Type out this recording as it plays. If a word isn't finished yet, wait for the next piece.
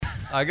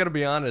I got to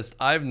be honest.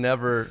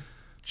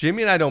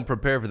 Jimmy and I don't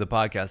prepare for the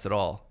podcast at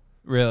all.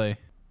 Really?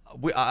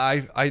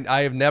 I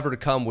have never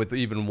come with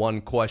even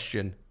one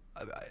question.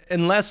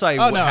 Unless I...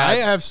 I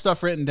have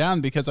stuff written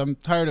down because I'm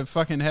tired of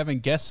fucking having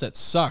guests that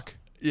suck.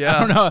 Yeah. I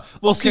don't know.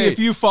 We'll see if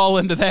you fall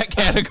into that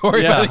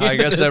category. Yeah, I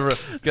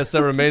guess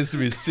that remains to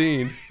be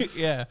seen.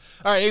 Yeah.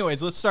 All right,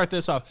 anyways, let's start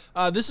this off.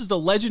 This is the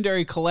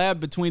legendary collab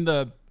between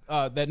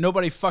that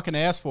nobody fucking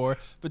asked for,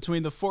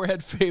 between the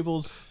Forehead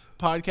Fables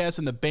podcast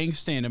and the Bank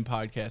Standing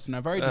podcast. And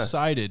I've already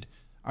decided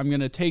I'm going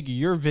to take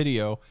your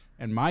video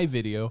and my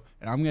video,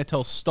 and I'm going to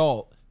tell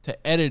Stalt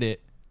to edit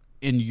it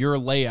in your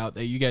layout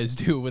that you guys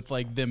do with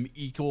like them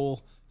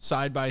equal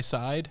side by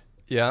side.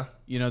 Yeah.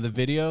 You know, the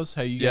videos,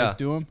 how you guys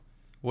do them.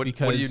 What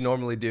do you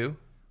normally do?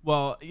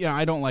 Well,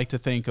 I don't like to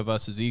think of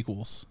us as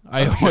equals.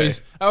 I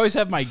always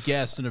have my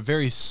guests in a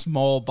very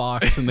small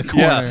box in the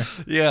corner.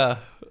 Yeah.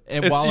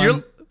 And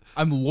while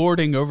I'm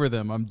lording over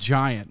them, I'm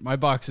giant. My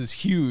box is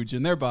huge,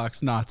 and their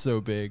box not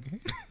so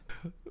big.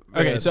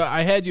 Okay, so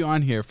I had you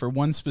on here for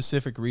one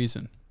specific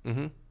reason.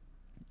 Mm-hmm.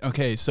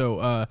 Okay,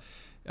 so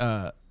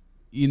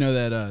you know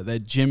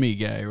that Jimmy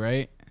guy,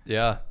 right?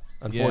 Yeah.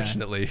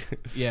 Unfortunately.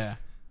 Yeah.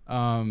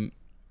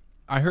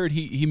 I heard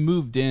he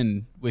moved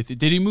in with you.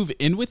 Did he move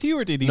in with you,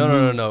 or did he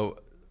No.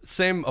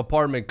 Same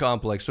apartment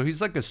complex. So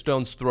he's like a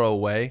stone's throw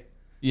away.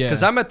 Yeah.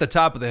 Because I'm at the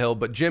top of the hill,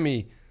 but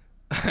Jimmy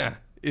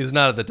is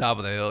not at the top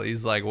of the hill.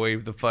 He's like way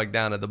the fuck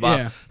down at the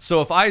bottom. Yeah.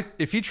 So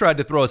if he tried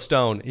to throw a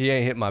stone, he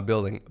ain't hit my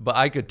building. But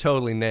I could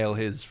totally nail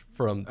his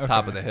from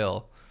top of the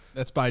hill.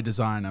 That's by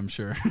design, I'm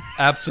sure.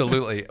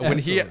 Absolutely. When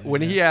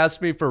he asked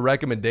me for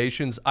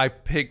recommendations, I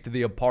picked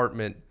the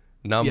apartment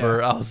number.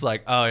 Yeah. I was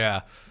like, oh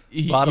yeah.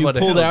 You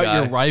pulled out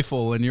your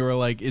rifle and you were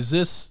like, is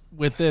this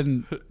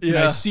within, can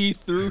I see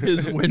through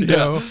his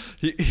window?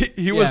 Yeah.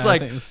 He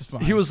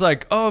was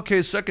like, oh,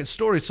 okay, second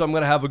story, so I'm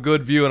going to have a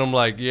good view. And I'm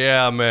like,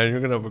 yeah, man, you're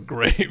going to have a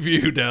great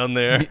view down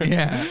there.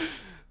 Yeah.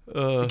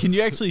 Can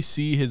you actually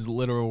see his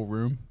literal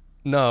room?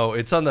 No,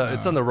 it's on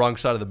the wrong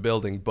side of the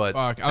building. But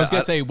fuck. I was going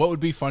to say, what would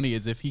be funny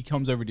is if he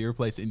comes over to your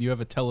place and you have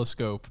a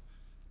telescope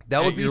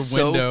that would be your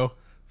so window.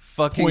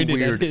 Fucking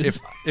weird.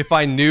 If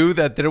I knew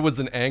that there was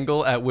an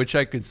angle at which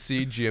I could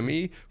see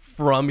Jimmy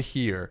from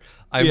here.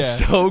 I'm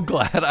so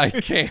glad I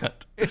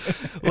can't.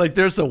 Like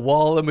there's a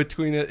wall in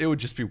between it. It would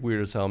just be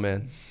weird as hell,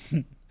 man.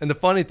 And the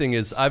funny thing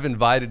is I've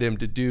invited him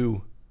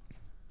to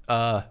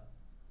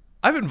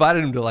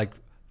like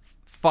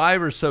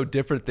 5 or so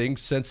different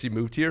things since he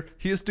moved here.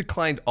 He has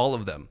declined all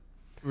of them.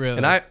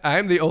 Really? And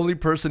I'm the only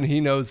person he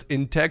knows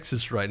in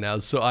Texas right now,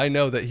 so I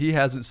know that he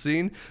hasn't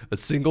seen a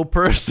single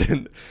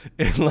person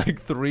in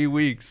like 3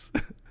 weeks.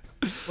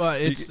 Well,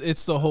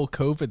 it's the whole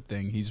COVID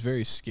thing. He's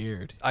very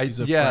scared.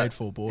 He's a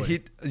frightful boy.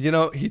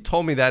 He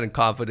told me that in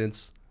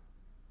confidence.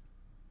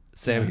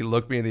 Sam, he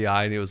looked me in the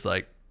eye and he was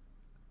like,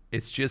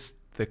 "It's just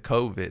the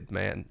COVID,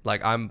 man.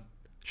 Like I'm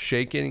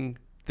shaking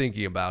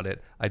thinking about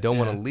it. I don't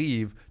want to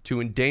leave to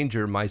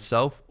endanger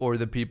myself or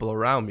the people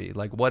around me.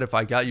 Like, what if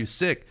I got you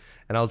sick?"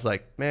 And I was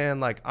like, man,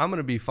 like, I'm going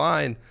to be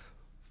fine.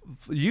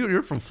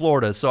 You're from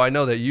Florida, so I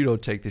know that you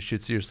don't take this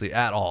shit seriously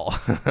at all.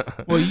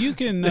 Well, you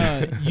can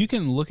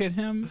look at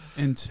him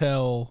and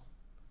tell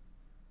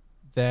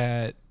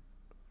that,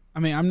 I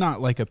mean, I'm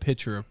not like a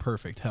picture of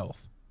perfect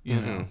health, you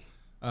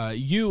know.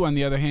 You, on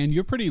the other hand,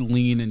 you're pretty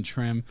lean and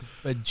trim.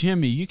 But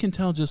Jimmy, you can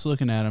tell just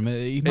looking at him,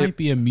 he might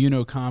be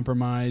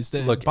immunocompromised.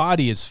 The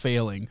body is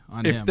failing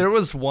on him. If there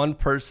was one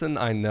person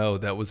I know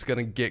that was going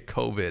to get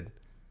COVID,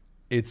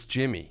 it's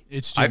Jimmy.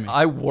 It's Jimmy.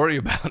 I worry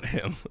about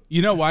him.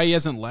 You know why he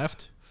hasn't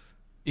left?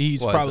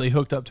 He's probably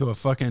hooked up to a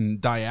fucking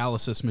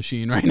dialysis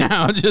machine right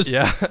now, just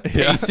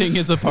pacing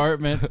his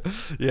apartment.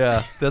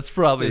 Yeah, that's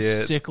probably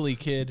it. Sickly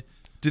kid.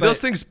 Do those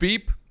things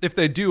beep? If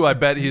they do, I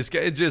bet he's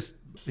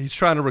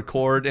trying to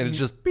record and it's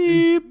just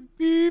beep,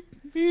 beep,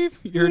 beep.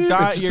 Your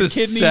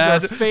kidneys are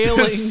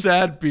failing.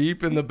 Sad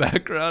beep in the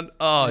background.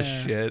 Oh,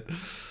 shit.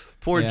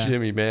 Poor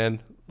Jimmy,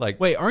 man. Like,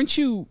 wait, aren't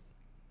you,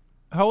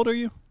 how old are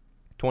you?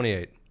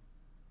 28.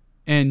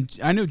 And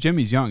I know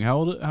Jimmy's young. How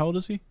old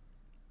is he?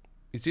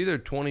 He's either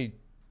 20.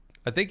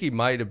 I think he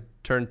might have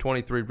turned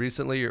 23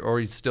 recently, or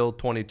he's still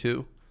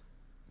 22.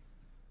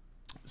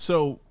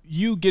 So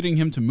you getting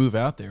him to move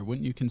out there,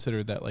 wouldn't you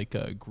consider that like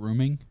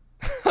grooming?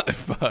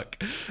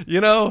 Fuck.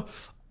 You know,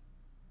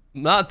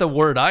 not the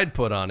word I'd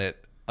put on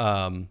it.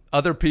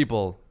 Other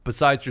people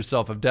besides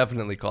yourself have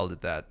definitely called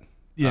it that.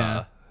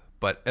 Yeah.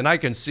 And I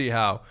can see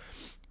how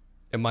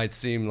it might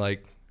seem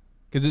like,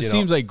 because it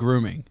seems like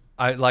grooming.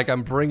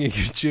 I'm bringing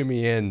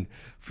Jimmy in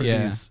for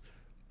these,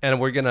 and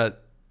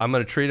I'm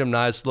gonna treat him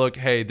nice. Look,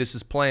 hey, this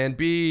is Plan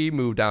B.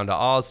 Move down to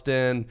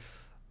Austin.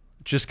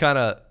 Just kind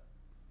of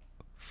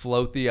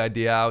float the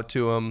idea out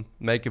to him,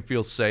 make him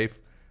feel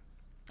safe.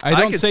 I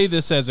don't say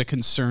this as a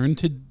concern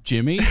to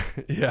Jimmy.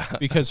 Yeah.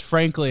 Because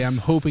frankly, I'm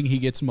hoping he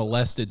gets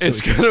molested. So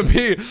it's gonna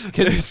be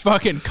because he's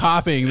fucking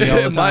copying me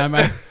all the time.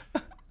 I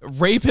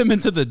rape him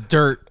into the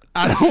dirt.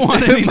 I don't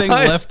want anything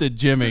left of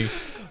Jimmy.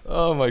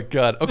 Oh my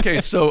God.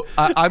 Okay, so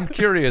I'm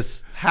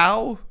curious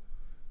how,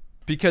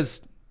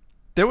 because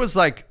there was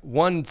like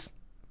one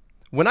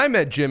when I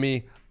met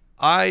Jimmy,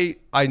 I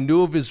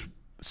knew of his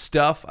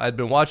stuff. I'd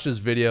been watching his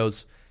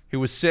videos. He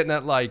was sitting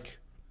at like,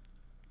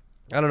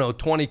 I don't know,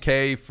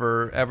 20K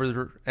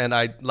forever, and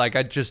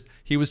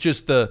he was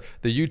just the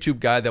YouTube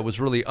guy that was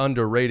really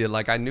underrated.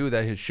 Like I knew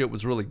that his shit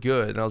was really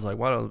good, and I was like,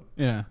 why don't?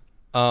 Yeah.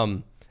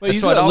 Well,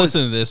 he's gonna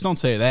listen to this. Don't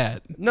say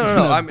that.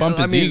 No. Bump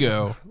his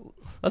ego.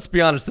 Let's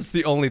be honest. That's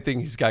the only thing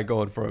he's got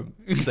going for him.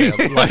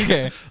 Sam. Like,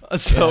 okay.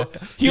 So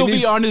he'll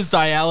be on his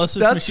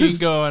dialysis machine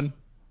going.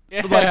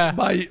 Yeah.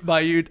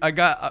 Like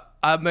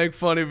I make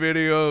funny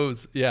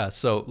videos. Yeah.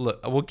 So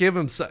look, we'll give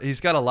him. He's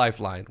got a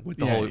lifeline with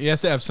the whole. He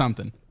has to have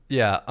something.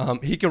 Yeah.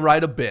 He can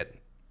write a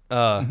bit.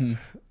 And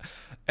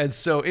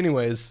so,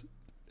 anyways,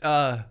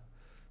 what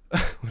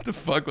the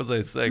fuck was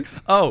I saying?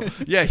 Oh,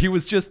 yeah. He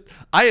was just.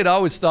 I had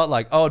always thought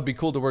like, oh, it'd be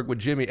cool to work with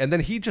Jimmy, and then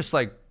he just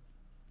like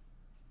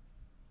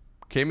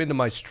came into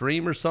my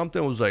stream or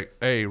something. Was like,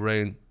 hey,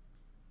 Rain,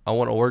 I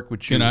want to work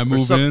with you. Can I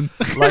move in?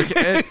 Like.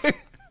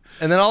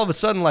 And then all of a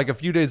sudden, like a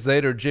few days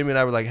later, Jimmy and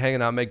I were like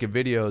hanging out making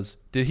videos.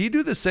 Did he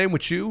do the same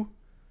with you?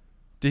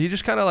 Did he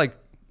just kind of like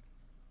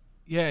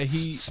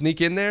sneak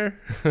in there?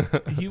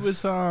 He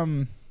was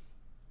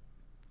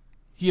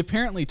he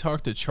apparently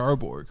talked to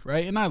Charborg,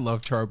 right? And I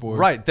love Charborg.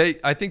 Right.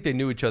 I think they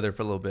knew each other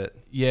for a little bit.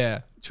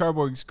 Yeah.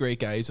 Charborg's a great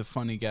guy. He's a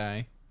funny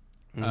guy.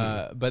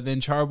 But then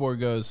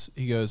Charborg goes,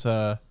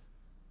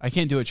 I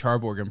can't do a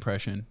Charborg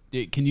impression.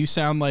 Can you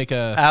sound like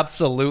a...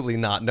 Absolutely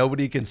not.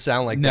 Nobody can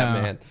sound like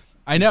that man.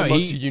 I know. He's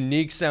the most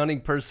unique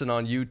sounding person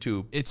on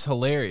YouTube. It's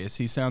hilarious.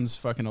 He sounds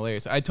fucking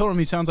hilarious. I told him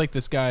he sounds like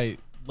this guy,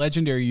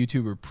 legendary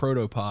YouTuber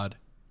Protopod,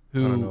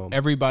 who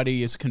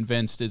everybody is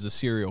convinced is a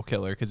serial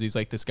killer because he's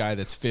like this guy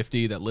that's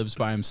 50 that lives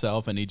by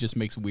himself and he just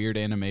makes weird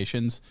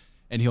animations,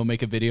 and he'll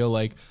make a video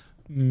like,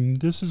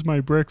 this is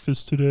my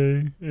breakfast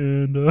today,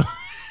 and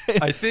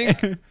I think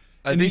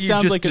you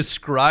just like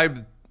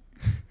described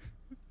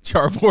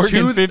Charborg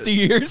in 50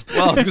 years.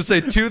 Well, I was gonna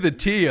say to the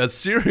T, a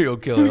serial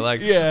killer.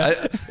 Like,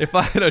 if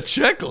I had a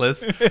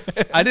checklist,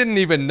 I didn't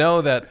even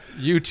know that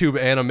YouTube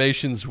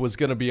animations was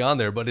gonna be on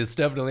there, but it's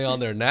definitely on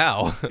there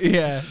now.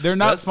 Yeah, they're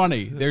not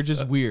funny. They're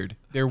just weird.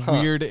 They're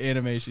weird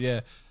animation. Yeah,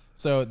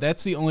 so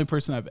that's the only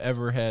person I've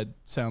ever had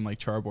sound like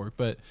Charborg.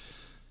 But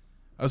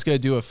I was gonna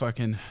do a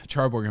fucking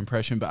Charborg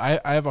impression, but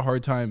I have a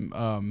hard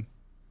time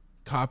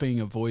copying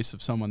a voice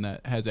of someone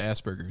that has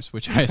Asperger's,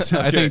 which I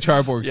think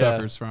Charborg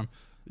suffers from.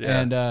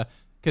 Yeah. And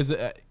because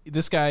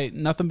this guy,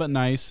 nothing but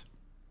nice,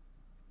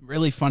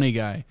 really funny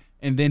guy.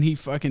 And then he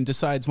fucking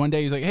decides one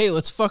day, he's like, hey,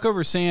 let's fuck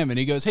over Sam. And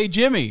he goes, hey,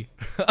 Jimmy.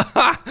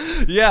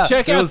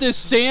 Check out this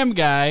Sam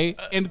guy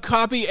and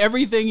copy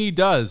everything he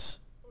does.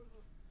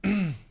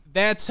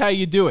 That's how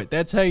you do it.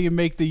 That's how you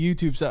make the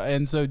YouTube stuff.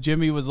 And so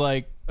Jimmy was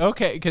like,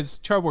 okay, because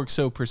Charborg's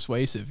so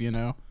persuasive, you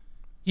know.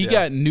 He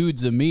got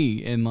nudes of me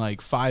in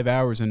like 5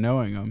 hours of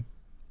knowing him.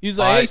 He's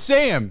like, hey,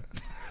 Sam.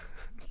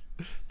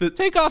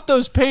 Take off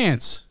those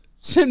pants.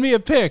 Send me a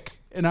pic.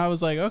 And I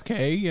was like,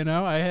 okay, you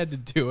know, I had to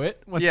do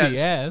it once he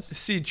asked.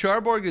 See,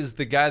 Charborg is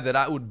the guy that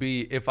I would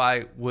be if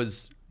I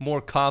was more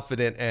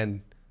confident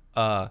and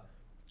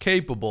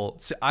capable.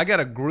 See, I got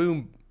to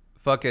groom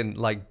fucking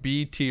like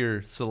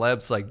B-tier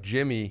celebs like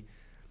Jimmy.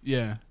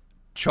 Yeah.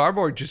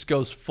 Charborg just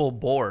goes full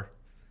bore.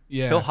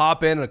 Yeah. He'll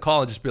hop in a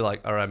call and just be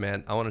like, all right,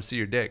 man, I want to see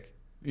your dick.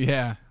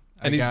 Yeah.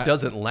 And he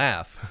doesn't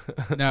laugh.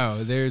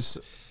 No,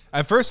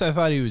 at first I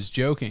thought he was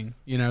joking,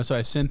 you know, so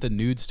I sent the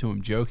nudes to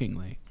him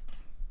jokingly.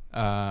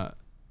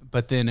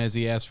 But then as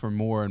he asked for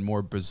more and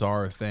more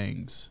bizarre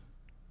things.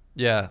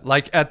 Yeah,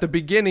 like at the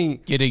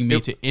beginning. Getting me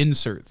to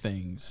insert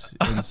things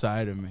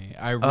inside of me.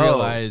 I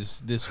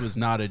realized this was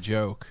not a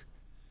joke.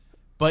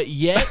 But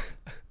yet,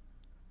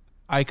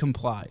 I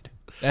complied.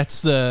 I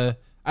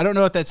don't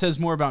know if that says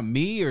more about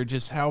me or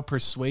just how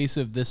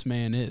persuasive this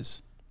man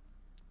is.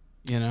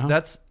 You know?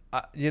 That's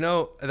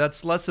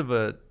less of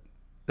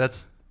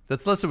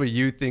a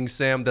you thing,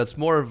 Sam. That's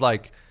more of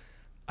like,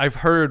 I've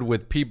heard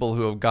with people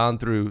who have gone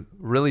through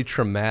really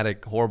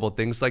traumatic, horrible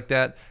things like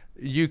that,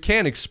 you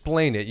can't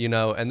explain it, you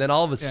know, and then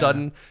all of a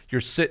sudden you're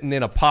sitting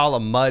in a pile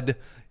of mud,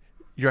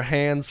 your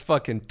hands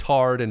fucking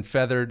tarred and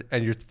feathered,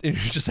 and you're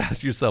just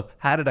asking yourself,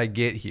 how did I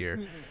get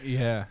here?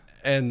 Yeah.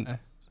 And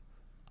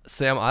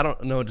Sam, I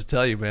don't know what to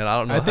tell you, man. I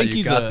don't know how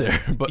you got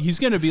there. But he's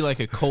going to be like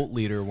a cult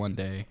leader one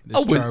day.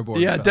 This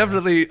Charborg fella.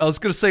 Definitely. I was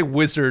going to say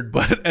wizard,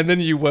 and then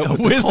you went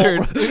with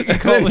wizard. The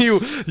cult. Then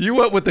you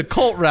went with the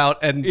cult route,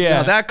 and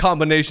that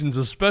combination's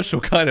a special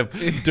kind of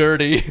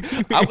dirty.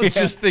 I was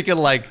just thinking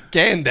like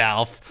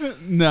Gandalf.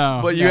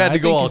 No. But you had to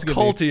go all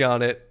culty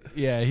on it.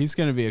 Yeah, he's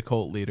going to be a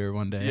cult leader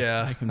one day.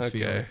 Yeah. I can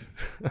feel it.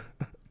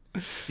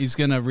 He's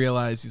going to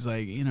realize, he's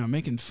like, you know,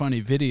 making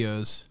funny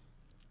videos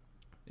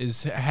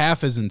is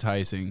half as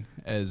enticing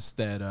as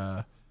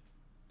that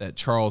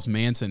Charles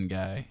Manson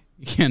guy,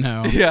 you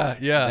know.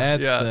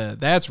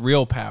 That's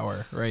real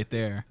power right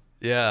there.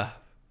 Yeah.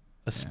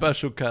 A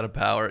special kind of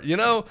power. You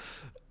know,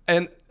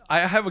 and I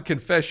have a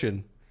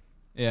confession.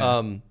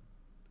 Yeah.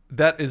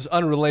 That is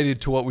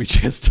unrelated to what we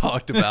just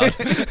talked about.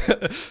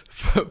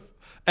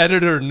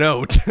 Editor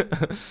note.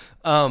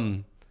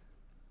 I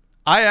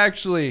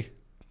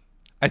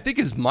I think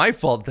it's my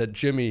fault that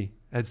Jimmy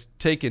has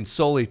taken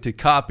solely to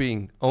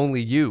copying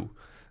only you,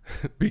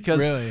 because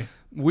Really?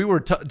 we were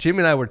Jimmy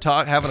and I were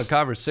having a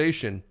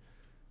conversation.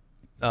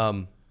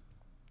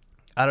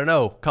 I don't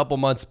know, a couple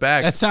months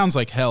back. That sounds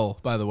like hell,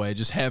 by the way,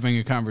 just having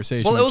a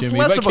conversation Well, it with was Jimmy.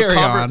 less But of carry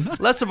on.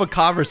 less of a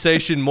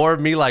conversation, more of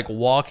me like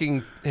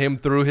walking him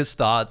through his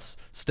thoughts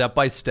step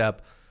by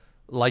step,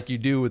 like you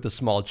do with a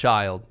small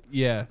child.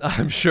 Yeah.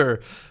 I'm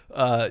sure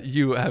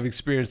you have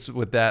experience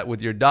with that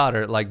with your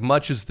daughter. Like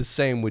much is the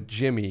same with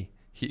Jimmy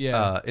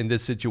in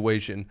this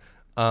situation.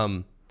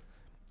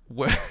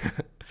 Where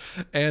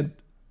and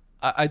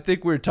I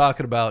think we were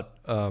talking about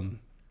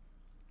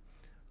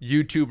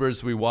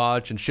YouTubers we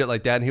watch and shit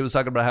like that. And he was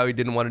talking about how he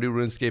didn't want to do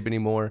RuneScape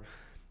anymore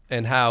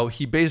and how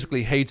he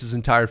basically hates his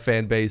entire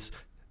fan base,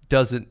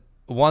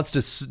 wants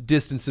to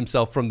distance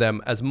himself from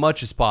them as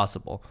much as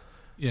possible.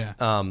 Yeah.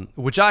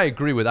 Which I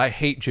agree with. I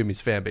hate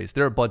Jimmy's fan base.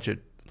 They're a bunch of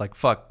like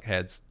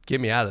fuckheads.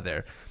 Get me out of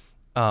there.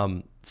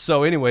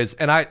 So anyways,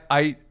 and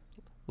I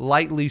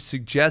lightly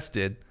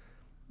suggested,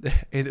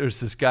 and there's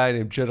this guy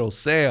named General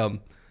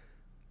Sam,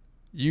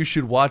 you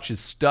should watch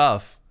his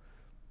stuff.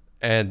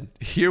 And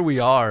here we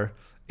are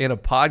in a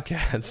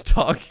podcast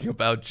talking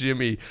about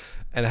Jimmy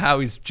and how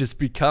he's just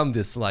become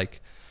this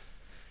like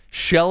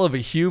shell of a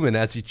human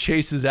as he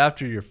chases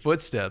after your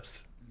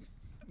footsteps.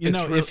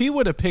 If he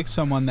would have picked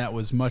someone that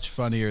was much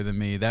funnier than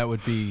me, that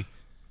would be,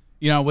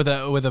 with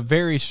a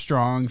very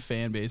strong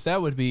fan base,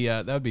 that would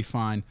be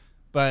fine.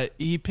 But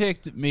he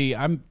picked me.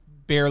 I'm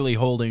barely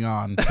holding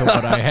on to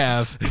what I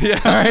have.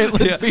 Yeah. All right,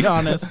 let's be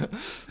honest.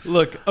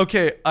 Look,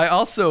 okay,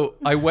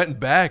 I went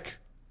back.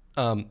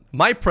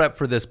 My prep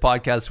for this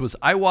podcast was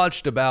I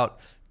watched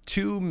about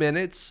 2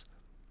 minutes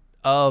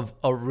of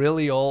a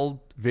really old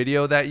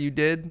video that you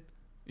did.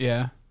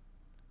 Yeah.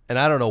 And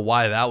I don't know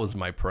why that was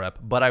my prep,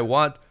 but I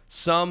want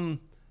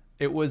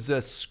it was a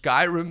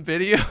Skyrim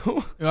video.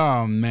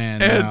 Oh,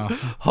 man. And no.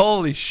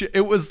 holy shit,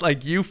 it was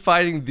like you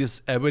fighting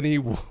this ebony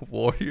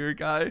warrior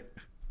guy.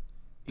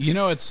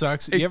 It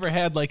sucks. You ever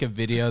had like a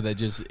video that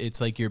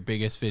it's like your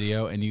biggest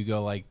video and you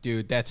go like,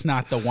 dude, that's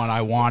not the one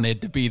I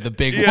wanted to be the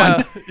big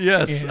one.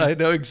 Yes, Yeah. I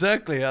know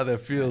exactly how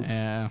that feels.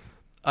 Yeah.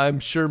 I'm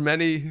sure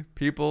many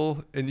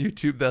people in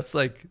YouTube, that's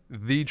like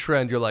the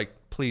trend. You're like,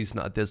 please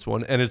not this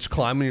one. And it's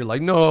climbing. You're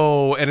like,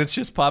 no. And it's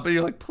just popping.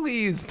 You're like,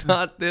 please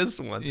not this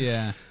one.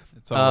 Yeah.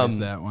 It's always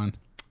that one.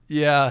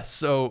 Yeah.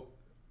 So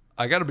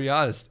I got to be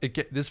honest.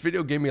 This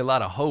video gave me a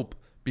lot of hope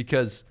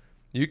because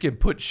you can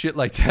put shit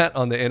like that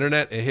on the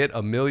internet and hit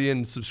 1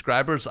 million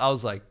subscribers. I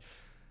was like,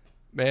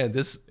 man, it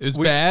was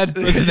bad.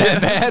 Was it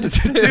that bad?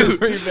 Dude, it was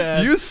pretty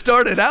bad. You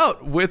started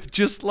out with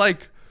just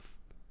like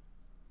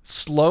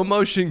slow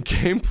motion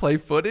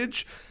gameplay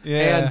footage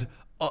and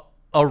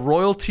a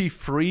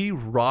royalty-free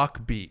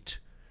rock beat.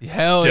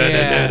 Hell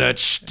yeah.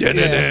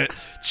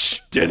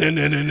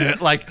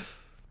 Like,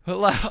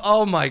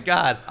 oh my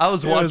God. I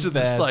was watching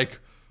this like,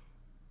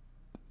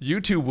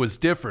 YouTube was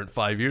different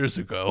 5 years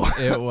ago.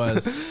 It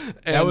was.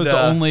 That was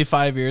only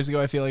 5 years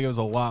ago. I feel like it was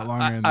a lot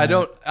longer than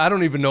that. I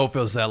don't even know if it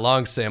was that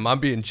long, Sam. I'm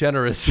being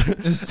generous.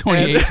 This is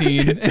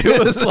 2018.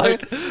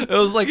 it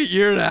was like a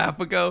year and a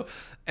half ago.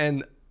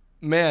 And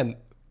man,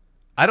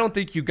 I don't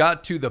think you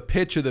got to the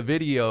pitch of the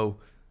video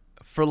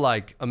for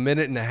like a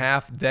minute and a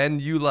half. Then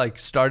you like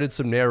started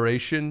some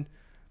narration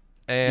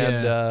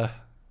and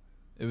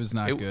it was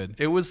not good.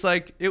 It was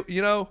like it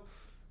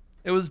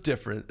was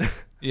different.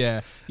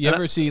 Yeah. You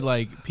ever see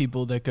like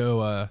people that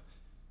go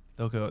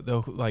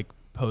they'll like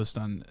post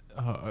on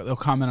they'll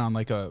comment on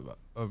like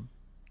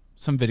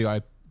some video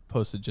I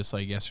posted just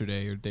like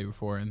yesterday or the day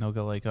before, and they'll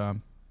go like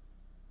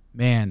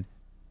man,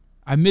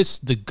 I miss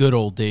the good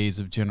old days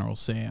of General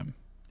Sam.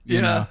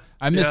 You know?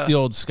 I miss the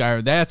old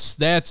Skyrim.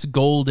 That's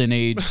golden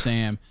age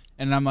Sam.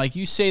 And I'm like,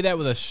 you say that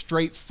with a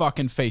straight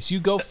fucking face. You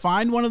go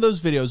find one of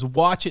those videos,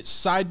 watch it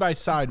side by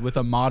side with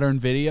a modern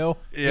video,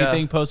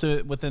 anything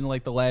posted within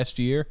like the last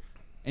year,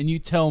 and you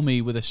tell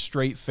me with a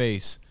straight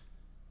face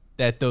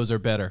that those are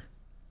better.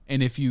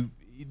 And if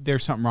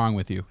there's something wrong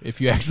with you if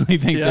you actually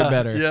think they're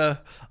better. Yeah,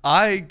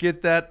 I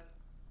get that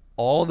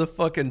all the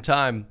fucking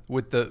time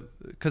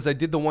because I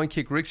did the One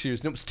Kick Rick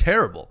series and it was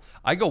terrible.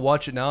 I go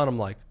watch it now and I'm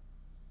like,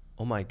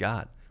 oh my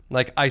God.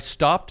 Like I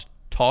stopped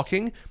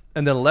talking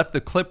and then left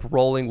the clip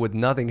rolling with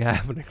nothing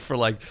happening for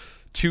like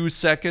 2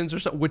 seconds or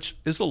so, which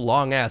is a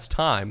long ass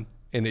time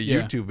in a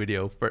YouTube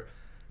video for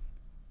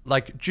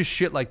like just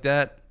shit like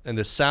that. And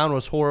the sound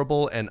was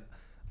horrible. And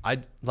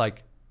I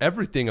like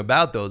everything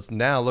about those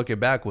now looking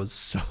back was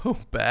so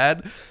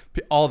bad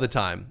all the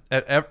time,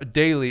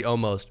 daily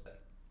almost.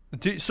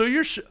 So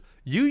you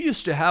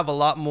used to have a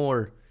lot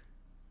more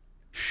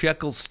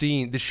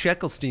Sheckelstein. The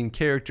Sheckelstein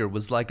character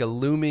was like a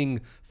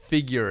looming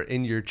figure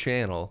in your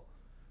channel.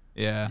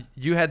 Yeah.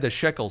 You had the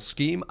Shekel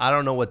scheme. I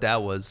don't know what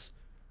that was,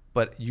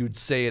 but you'd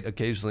say it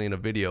occasionally in a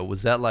video.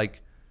 Was that like...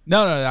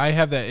 No, I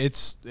have that.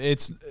 It's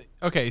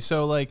okay.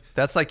 So like...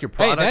 That's like your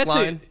product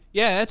line?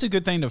 That's a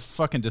good thing to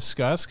fucking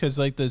discuss because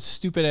like the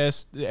stupid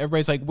ass...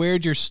 Everybody's like,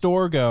 where'd your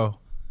store go?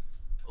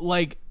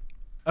 Like,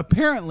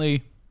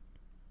 apparently...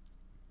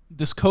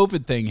 this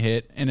COVID thing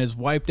hit and has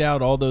wiped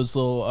out all those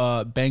little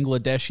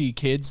Bangladeshi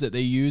kids that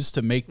they use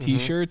to make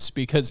T-shirts,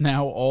 because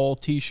now all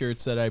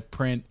T-shirts that I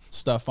print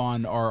stuff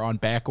on are on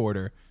back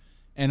order.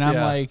 And I'm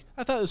like,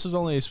 I thought this was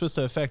only supposed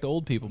to affect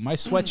old people. My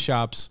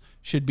sweatshops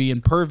should be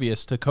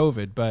impervious to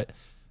COVID, but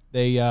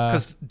they...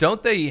 Because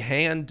don't they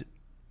hand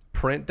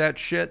print that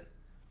shit?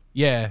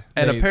 Yeah.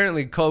 And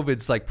apparently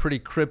COVID's like pretty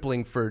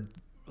crippling for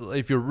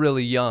if you're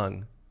really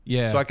young.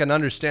 Yeah. So I can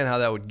understand how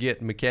that would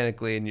get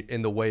mechanically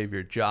in the way of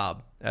your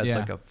job as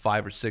like a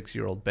 5 or 6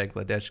 year old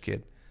Bangladesh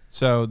kid.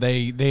 So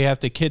they have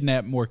to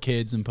kidnap more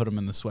kids and put them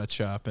in the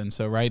sweatshop. And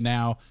so right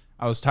now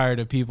I was tired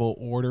of people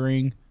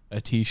ordering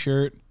a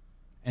T-shirt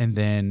and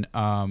then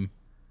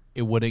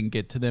it wouldn't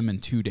get to them in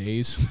 2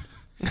 days.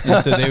 And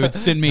so they would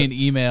send me an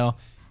email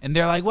and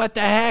they're like, what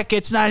the heck?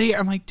 It's not here.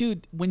 I'm like,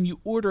 dude, when you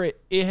order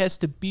it, it has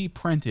to be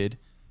printed.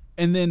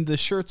 And then the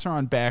shirts are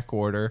on back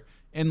order.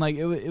 And like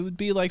it would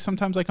be like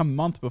sometimes like a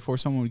month before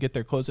someone would get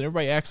their clothes. And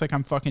everybody acts like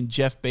I'm fucking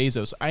Jeff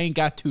Bezos. I ain't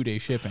got 2-day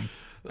shipping.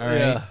 All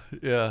right.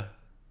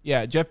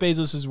 Yeah. Jeff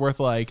Bezos is worth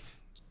like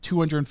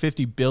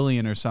 $250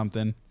 billion or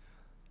something.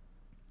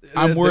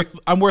 I'm worth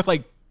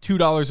like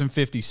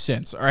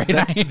 $2.50. All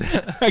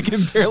right. I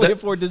can barely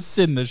afford to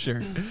send the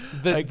shirt.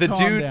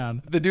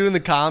 The dude in the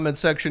comment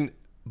section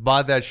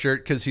bought that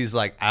shirt because he's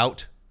like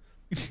out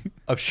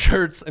of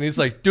shirts, and he's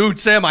like, dude,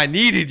 Sam, I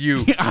needed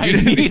you. I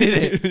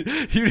needed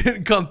it. You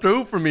didn't come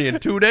through for me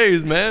in 2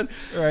 days, man.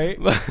 Right.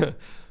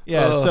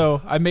 Yeah.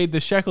 So I made the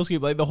shekel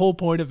scheme. Like the whole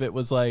point of it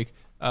was like,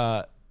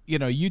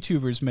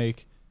 YouTubers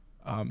make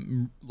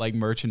like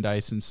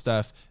merchandise and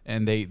stuff,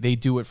 and they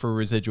do it for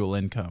residual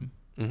income.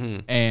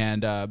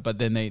 And but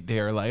then they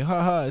are like,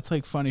 haha, it's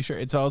like funny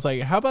shirt. And so I was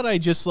like, how about I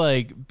just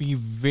like be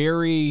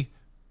very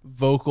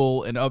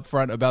vocal and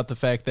upfront about the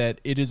fact that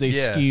it is a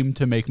scheme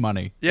to make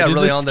money. Yeah, it is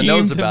really a on the scheme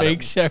nose to about make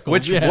it, shekels,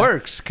 which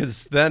works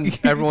because then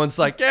everyone's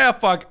like, yeah,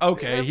 fuck,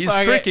 okay, he's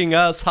fuck tricking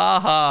us, ha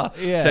ha.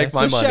 Yeah, take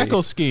my it's a money.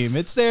 shekel scheme.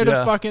 It's there to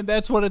fucking.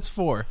 That's what it's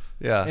for.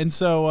 Yeah, and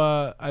so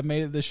I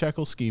made it the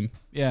shekel scheme.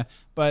 Yeah,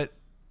 but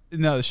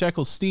no, the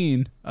shekel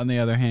steen on the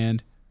other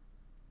hand,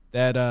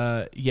 that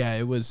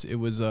it was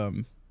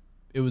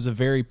a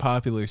very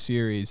popular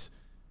series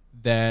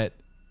that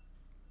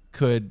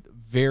could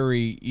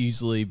very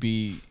easily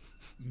be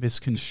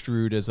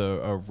misconstrued as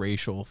a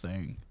racial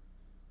thing.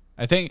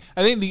 I think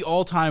the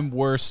all-time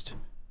worst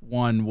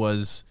one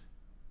was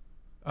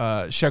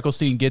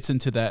Shekelstein gets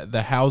into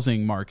the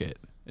housing market,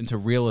 into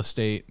real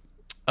estate,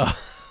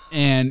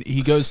 and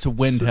he goes to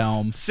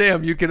Windhelm.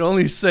 Sam, you can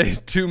only say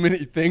too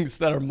many things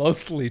that are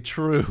mostly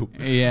true.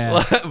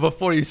 Yeah.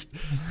 Before you...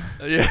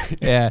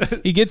 Yeah.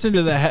 He gets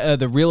into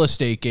the real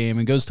estate game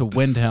and goes to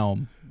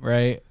Windhelm,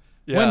 right?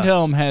 Yeah.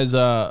 Windhelm has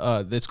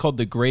it's called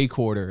the Grey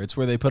Quarter. It's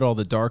where they put all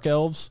the dark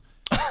elves.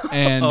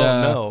 And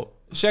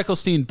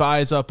Shekelstein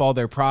buys up all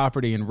their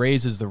property and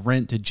raises the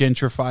rent to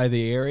gentrify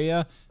the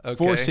area,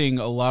 forcing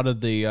a lot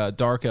of the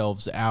dark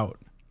elves out.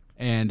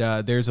 And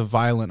there's a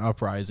violent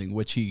uprising,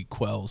 which he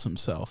quells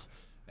himself.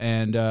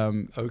 And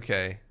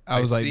I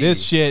was like,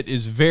 this shit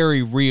is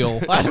very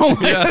real. I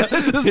don't like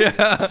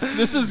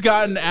this has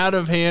gotten out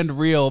of hand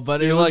real,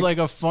 but it was like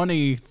a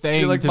funny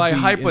thing. Like my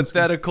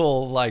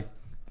hypothetical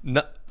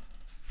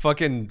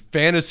fucking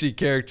fantasy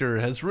character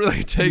has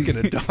really taken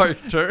a dark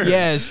turn.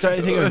 Yeah, it's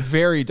starting to take a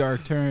very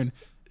dark turn.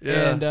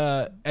 Yeah. And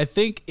I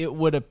think it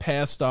would have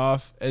passed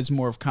off as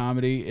more of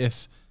comedy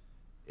if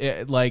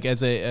I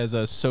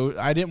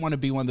didn't want to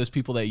be one of those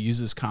people that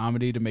uses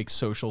comedy to make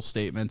social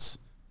statements.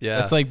 Yeah.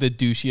 That's like the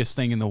douchiest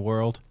thing in the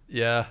world.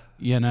 Yeah.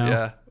 You know?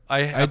 Yeah.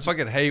 I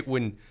fucking hate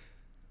when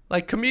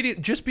like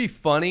comedians just be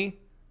funny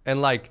and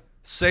like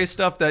say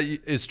stuff that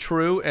is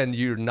true and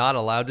you're not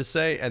allowed to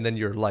say, and then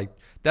you're like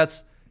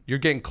you're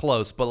getting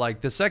close, but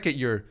like the second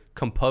you're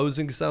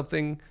composing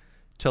something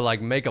to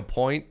like make a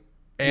point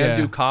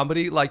and do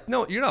comedy, like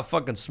no, you're not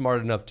fucking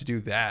smart enough to do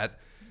that.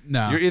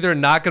 No. You're either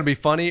not going to be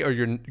funny or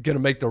you're going to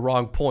make the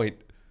wrong point.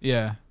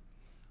 Yeah.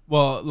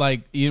 Well,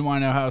 like, you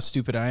want to know how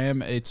stupid I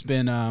am? It's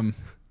been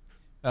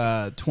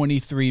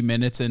 23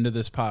 minutes into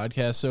this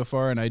podcast so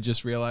far, and I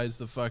just realized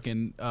the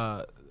fucking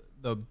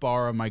the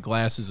bar of my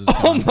glasses is gone.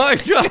 Oh my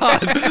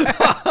god!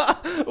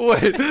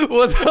 Wait,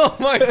 what? Oh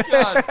my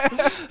god!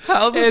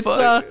 How the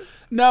fuck?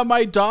 No,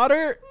 my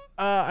daughter.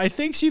 I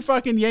think she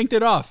fucking yanked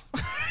it off.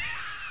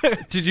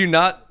 Did you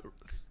not?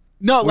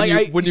 No,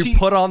 when you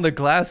put on the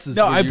glasses.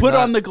 No, I put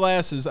on the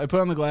glasses. I put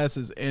on the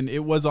glasses, and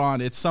it was on.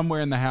 It's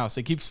somewhere in the house.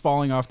 It keeps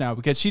falling off now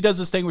because she does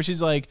this thing where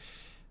she's like,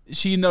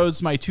 she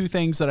knows my two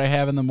things that I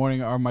have in the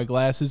morning are my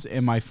glasses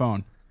and my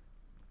phone.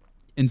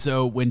 And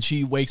so when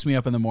she wakes me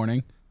up in the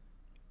morning,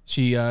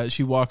 she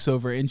walks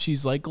over and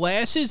she's like,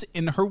 glasses.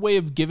 And her way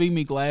of giving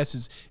me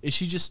glasses is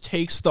she just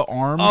takes the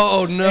arms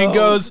and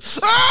goes,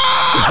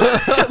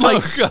 ah!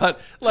 Like, oh god,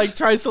 like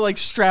tries to like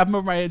strap them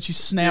over my head. She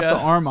snapped the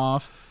arm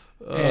off.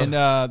 And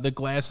the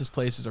glasses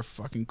places are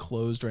fucking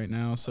closed right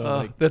now. So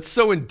like that's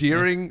so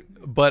endearing,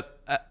 but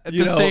at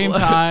the same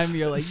time,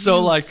 you're like, so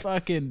you like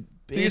fucking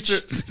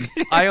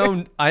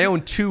bitch. I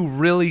own two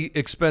really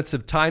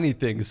expensive tiny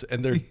things,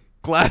 and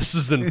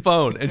glasses and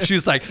phone. And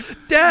she's like,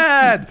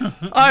 Dad,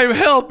 I'm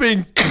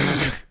helping.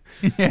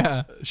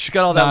 Yeah. She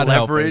got all that Not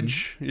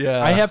leverage.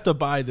 Yeah. I have to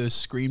buy those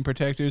screen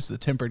protectors, the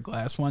tempered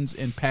glass ones,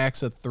 in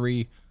packs of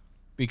 3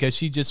 because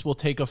she just will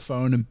take a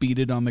phone and beat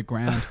it on the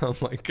ground. Oh,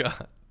 my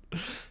God.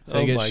 So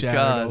it gets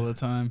shattered all the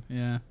time.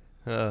 Yeah.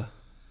 Uh,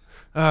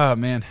 Oh,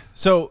 man.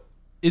 So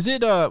is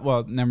it,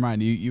 well, never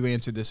mind. You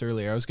answered this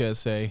earlier. I was going to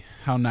say,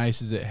 how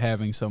nice is it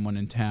having someone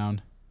in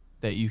town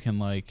that you can,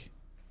 like,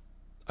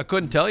 I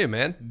couldn't tell you,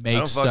 man.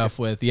 make stuff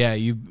with? Yeah,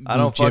 you I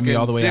don't moved Jimmy fucking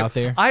all the way see it. out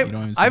there. I've, You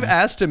don't even see I've him?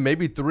 asked him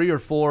maybe 3 or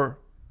 4,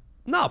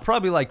 no,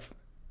 probably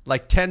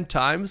like 10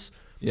 times.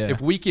 Yeah.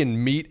 If we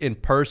can meet in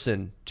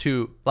person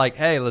to like,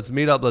 hey, let's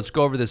meet up. Let's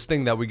go over this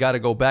thing that we got to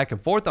go back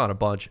and forth on a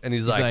bunch. And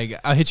he's He's like, like,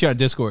 I'll hit you on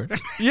Discord.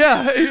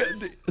 yeah,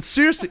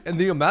 seriously. And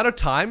the amount of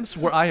times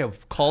where I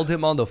have called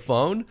him on the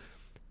phone,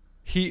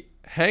 he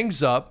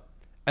hangs up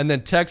and then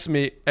texts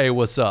me, hey,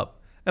 what's up?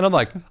 And I'm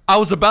like, I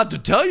was about to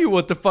tell you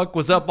what the fuck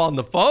was up on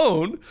the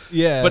phone.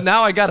 Yeah. But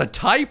now I got to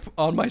type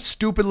on my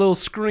stupid little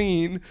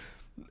screen.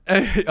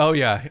 Oh,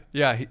 yeah.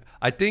 Yeah.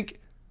 I think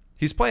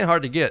he's playing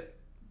hard to get.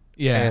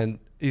 Yeah. And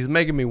he's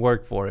making me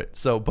work for it.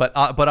 So, but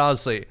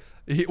honestly,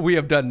 we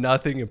have done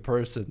nothing in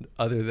person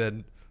other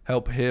than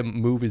help him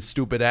move his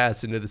stupid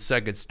ass into the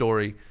second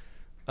story.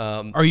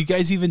 Are you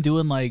guys even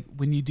doing, like,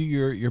 when you do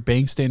your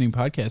bank standing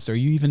podcast, are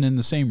you even in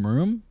the same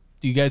room?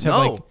 Do you guys have No.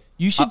 like,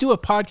 you should do a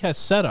podcast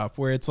setup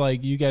where it's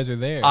like you guys are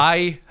there.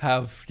 I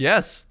have,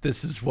 yes,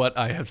 this is what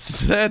I have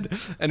said.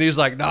 And he's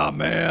like, nah,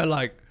 man,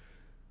 like,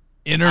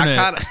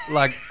 Internet.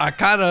 I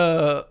kind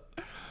of,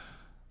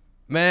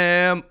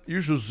 man,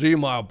 you should see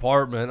my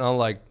apartment. I'm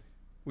like,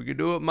 we could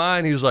do it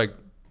mine. He's like,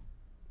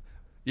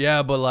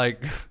 yeah, but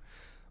like,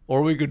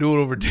 or we could do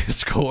it over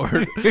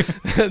Discord.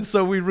 And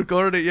so we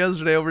recorded it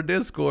yesterday over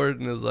Discord,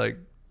 and it was like,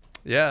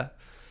 yeah,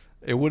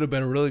 it would have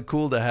been really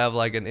cool to have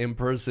like an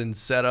in-person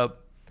setup.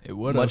 It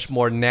would much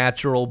more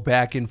natural,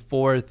 back and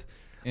forth.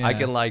 Yeah. I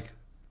can like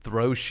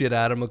throw shit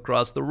at him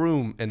across the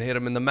room and hit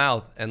him in the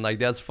mouth, and like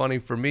that's funny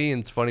for me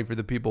and it's funny for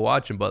the people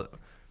watching. But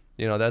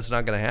you know that's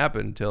not gonna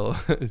happen until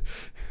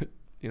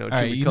you know. All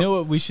right, you know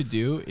what we should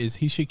do is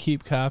he should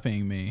keep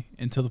copying me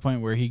until the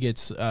point where he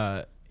gets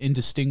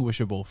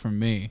indistinguishable from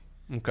me.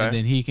 Okay. And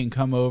then he can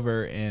come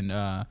over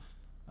and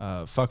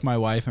fuck my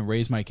wife and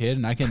raise my kid,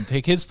 and I can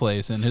take his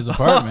place in his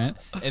apartment,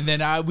 and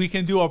then we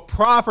can do a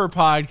proper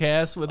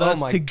podcast with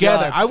us my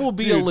together. God, I will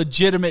be a dude.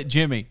 legitimate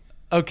Jimmy.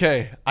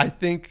 Okay, I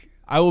think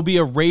I will be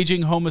a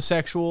raging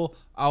homosexual.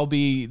 I'll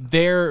be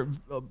there,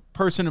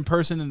 person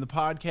in the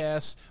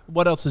podcast.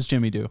 What else does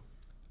Jimmy do?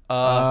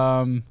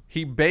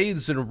 he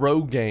bathes in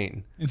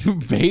Rogaine.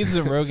 Bathes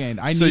in Rogaine.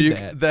 I So need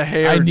that. the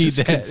hair I need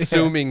just that.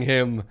 consuming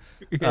him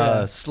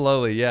Yeah.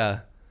 slowly.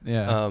 Yeah.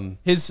 Yeah.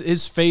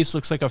 His face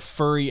looks like a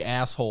furry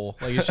asshole.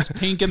 Like it's just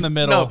pink in the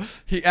middle. No,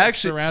 he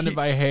actually surrounded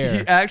by hair.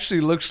 He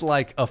actually looks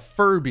like a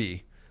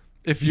Furby,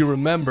 if you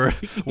remember,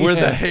 where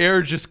the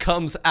hair just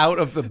comes out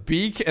of the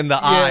beak and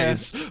the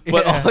eyes,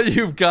 but all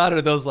you've got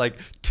are those like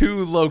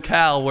 2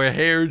 locale where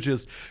hair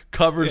just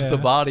covers the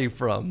body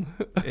from.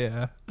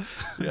 Yeah.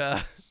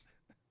 Yeah.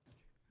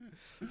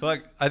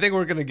 Fuck, I think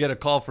we're gonna get a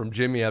call from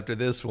Jimmy after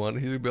this one.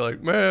 He's gonna be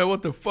like, "Man,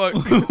 what the fuck?"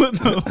 What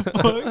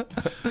the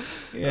fuck?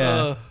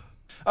 Yeah.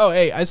 Oh,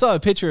 hey, I saw a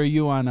picture of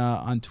you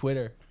on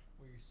Twitter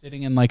where you're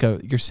sitting in like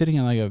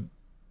a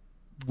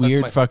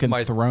weird fucking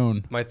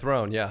throne. My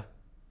throne, yeah.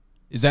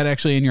 Is that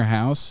actually in your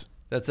house?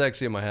 That's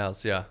actually in my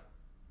house, yeah.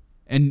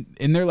 And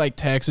there like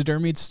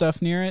taxidermied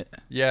stuff near it?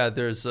 Yeah,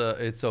 there's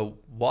it's a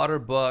water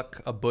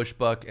buck, a bush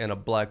buck, and a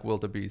black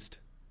wildebeest.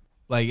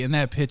 Like in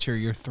that picture,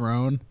 your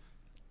throne.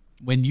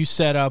 When you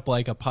set up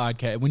like a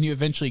podcast, when you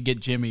eventually get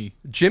Jimmy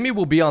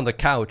will be on the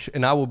couch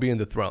and I will be in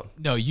the throne.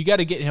 No, you got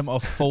to get him a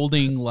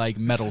folding like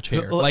metal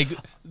chair, like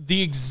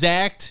the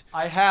exact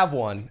I have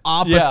one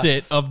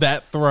opposite of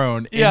that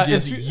throne, and Yeah,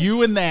 just it's-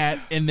 you in that,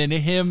 and then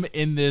him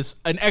in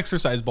an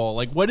exercise ball.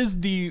 Like, what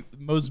is the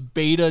most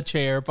beta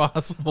chair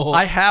possible?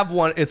 I have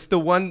one. It's the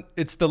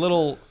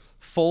little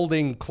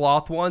folding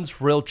cloth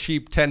ones, real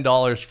cheap,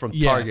 $10 from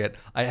Target.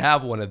 I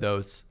have one of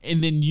those.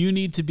 And then you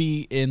need to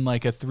be in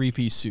like a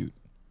 3-piece suit,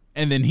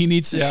 and then he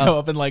needs to show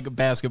up in like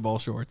basketball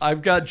shorts.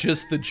 I've got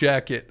just the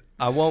jacket.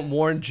 I won't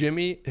warn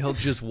Jimmy. He'll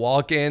just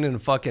walk in and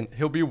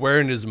he'll be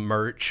wearing his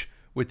merch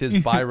with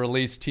his by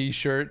release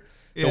t-shirt.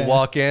 He'll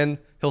walk in.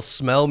 He'll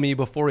smell me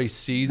before he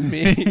sees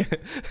me.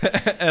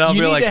 And I'll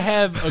you be need like, to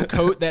have a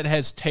coat that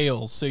has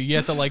tails, so you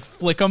have to like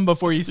flick them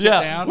before you sit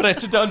down. when I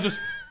sit down, just,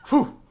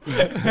 whew.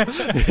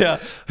 Yeah.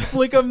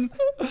 Flick them,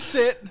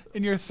 sit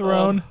in your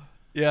throne,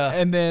 Yeah.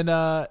 and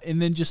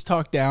then just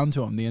talk down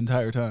to him the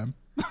entire time.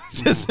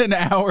 Just an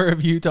hour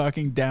of you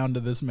talking down to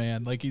this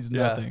man like he's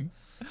nothing.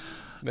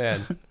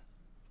 Man.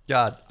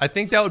 God, I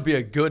think that would be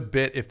a good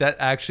bit if that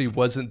actually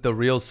wasn't the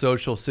real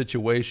social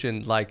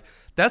situation. Like,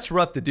 that's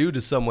rough to do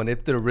to someone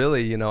if they're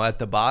really, at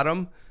the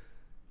bottom.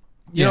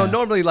 You know,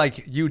 normally,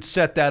 like, you'd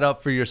set that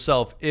up for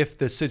yourself if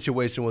the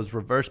situation was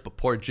reversed. But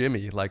poor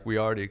Jimmy, like we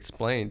already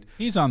explained.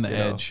 He's on the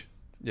edge.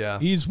 Yeah.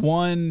 He's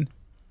one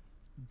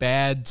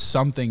bad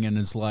something in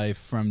his life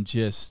from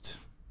just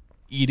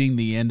eating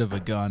the end of a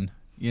gun.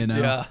 You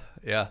know?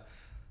 Yeah.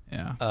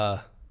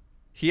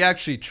 He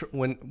actually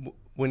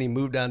when he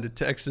moved down to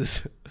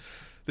Texas,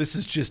 this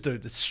is just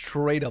a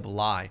straight up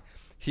lie.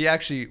 He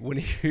actually, when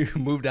he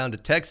moved down to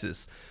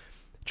Texas,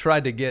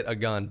 tried to get a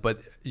gun,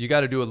 but you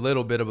got to do a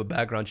little bit of a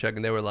background check,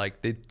 and they were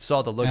like, they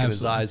saw the look in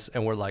his eyes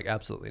and were like,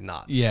 absolutely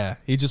not. Yeah,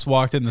 he just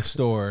walked in the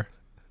store,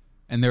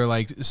 and they were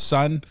like,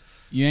 son,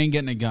 you ain't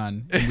getting a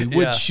gun, and we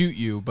would shoot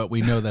you, but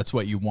we know that's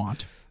what you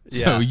want.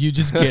 So you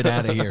just get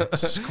out of here.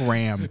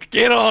 Scram.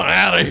 Get on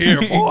out of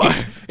here,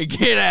 boy.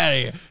 Get out of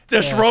here.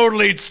 This road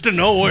leads to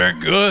nowhere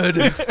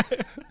good.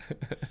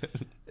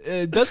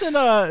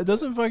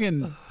 Doesn't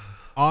fucking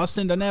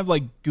Austin doesn't have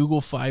like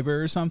Google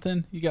Fiber or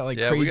something? You got like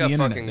crazy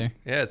internet there.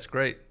 Yeah, it's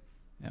great.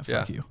 Yeah,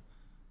 fuck you.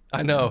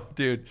 I know,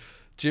 dude.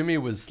 Jimmy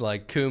was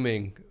like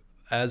cooming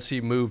as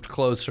he moved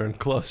closer and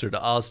closer to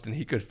Austin.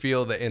 He could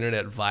feel the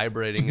internet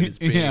vibrating in his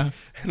being. And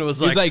it was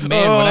he's like,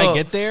 man, when I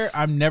get there,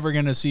 I'm never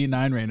going to see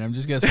 9 Rain. I'm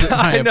just going to sit in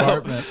my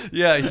apartment.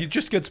 Yeah, he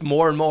just gets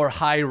more and more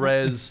high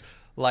res,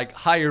 like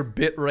higher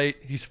bit rate.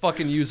 He's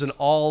fucking using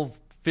all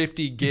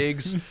 50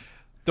 gigs.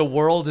 The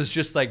world is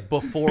just like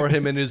before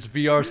him in his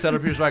VR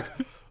setup. He's like,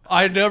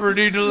 I never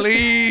need to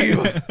leave.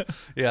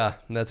 Yeah,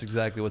 and that's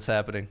exactly what's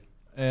happening.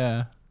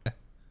 Yeah.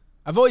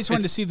 I've always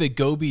wanted to see the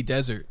Gobi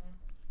Desert.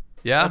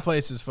 Yeah? That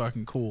place is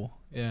fucking cool.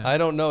 Yeah. I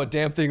don't know a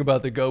damn thing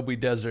about the Gobi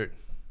Desert.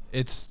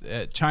 It's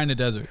China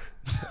Desert.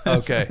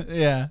 Okay.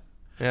 Yeah.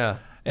 Yeah.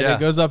 And it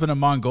goes up into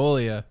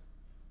Mongolia.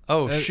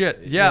 Oh,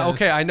 shit. Yeah,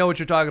 okay. I know what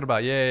you're talking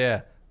about.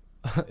 Yeah.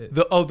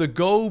 The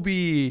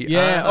Gobi.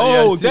 Yeah.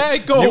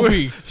 That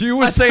Gobi. You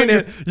were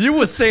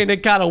saying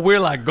it kind of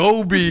weird, like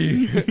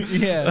Gobi.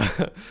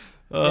 Yeah.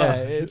 Yeah,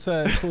 it's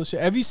a cool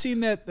shit. Have you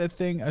seen that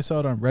thing? I saw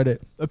it on Reddit.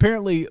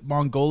 Apparently,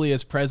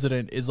 Mongolia's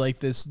president is like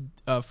this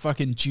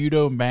fucking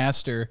judo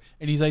master,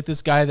 and he's like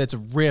this guy that's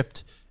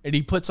ripped, and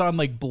he puts on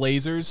like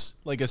blazers,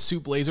 like a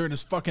suit blazer, and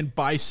his fucking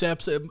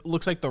biceps, it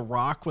looks like The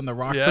Rock when The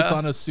Rock puts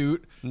on a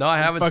suit. No, I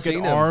haven't seen him. His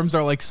fucking arms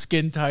are like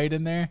skin tight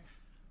in there.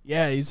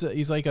 Yeah,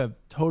 he's like a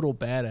total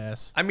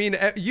badass. I mean,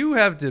 you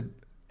have to.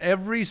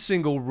 Every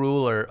single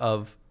ruler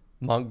of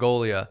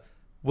Mongolia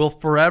will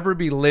forever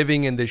be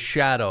living in the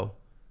shadow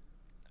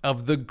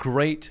of the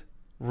great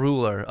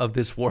ruler of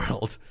this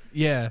world.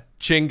 Yeah.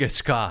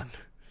 Genghis Khan.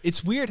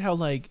 It's weird how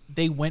like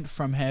they went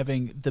from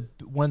having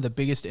one of the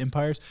biggest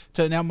empires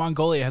to now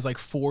Mongolia has like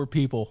 4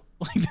 people.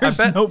 Like there's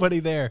nobody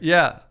there.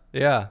 Yeah.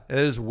 It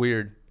is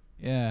weird.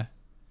 Yeah.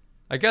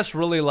 I guess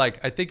really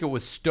like I think it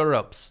was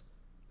stirrups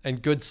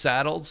and good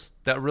saddles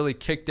that really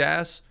kicked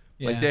ass.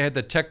 Yeah. Like they had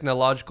the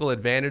technological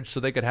advantage so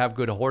they could have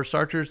good horse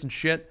archers and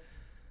shit.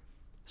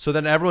 So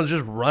then everyone's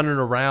just running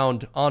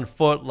around on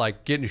foot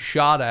like getting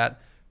shot at,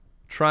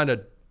 trying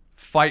to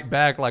fight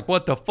back. Like,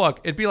 what the fuck?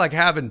 It'd be like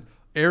having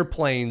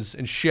airplanes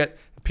and shit.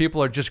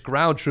 People are just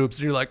ground troops,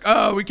 and you're like,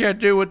 oh, we can't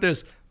do with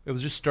this. It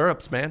was just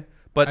stirrups, man.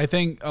 But I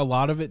think a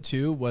lot of it,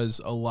 too, was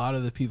a lot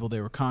of the people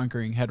they were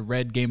conquering had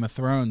read Game of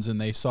Thrones,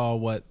 and they saw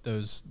what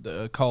the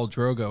Khal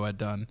Drogo had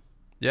done.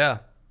 Yeah.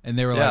 And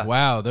they were like,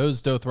 wow,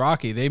 those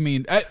Dothraki, they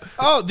mean...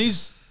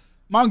 these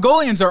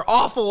Mongolians are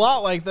awful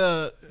lot like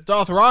the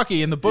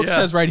Dothraki, and the book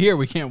says right here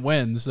we can't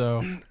win,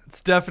 so... It's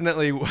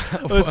definitely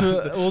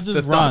we'll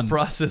just run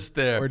process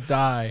there or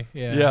die.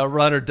 Yeah,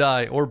 run or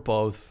die or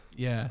both.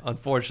 Yeah,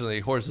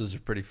 unfortunately, horses are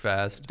pretty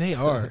fast. They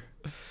are.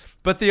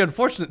 But the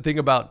unfortunate thing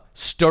about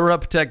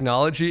stirrup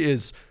technology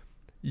is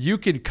you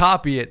can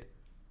copy it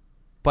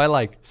by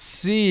like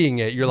seeing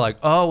it. You're like,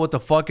 oh, what the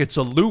fuck? It's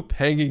a loop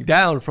hanging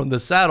down from the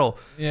saddle.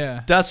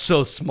 Yeah, that's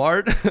so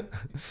smart.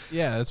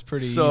 Yeah, that's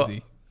pretty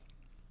easy.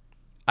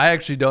 I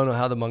actually don't know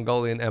how the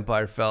Mongolian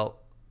Empire felt.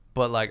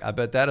 But, like, I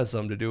bet that has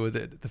something to do with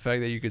it. The fact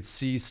that you could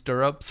see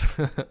stirrups.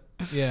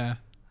 Yeah.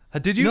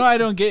 Did you? No, I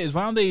don't get is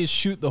why don't they just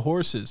shoot the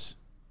horses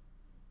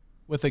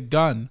with a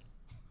gun?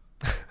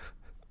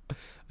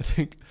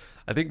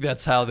 I think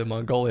that's how the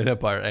Mongolian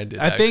Empire ended.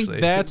 I think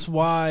that's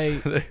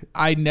why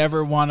I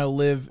never want to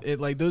live it.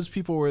 Like, those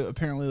people were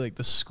apparently, like,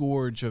 the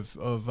scourge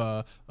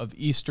of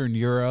Eastern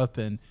Europe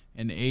and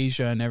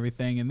Asia and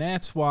everything. And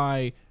that's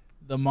why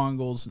the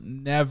Mongols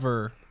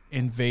never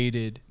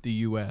invaded the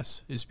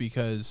U.S. is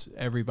because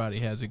everybody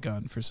has a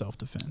gun for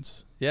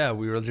self-defense. Yeah,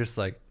 we were just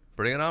like,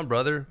 bring it on,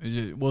 brother.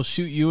 We'll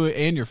shoot you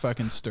and your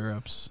fucking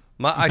stirrups.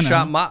 I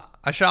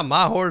shot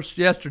my horse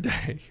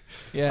yesterday.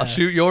 Yeah, I'll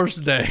shoot yours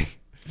today.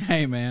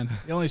 Hey man,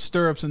 the only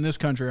stirrups in this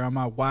country are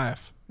my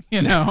wife.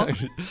 You know,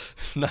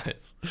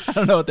 nice. I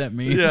don't know what that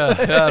means. Yeah,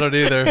 I don't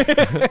either.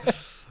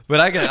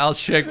 But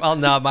I'll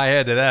nod my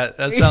head to that.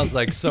 That sounds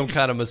like some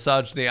kind of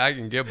misogyny I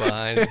can get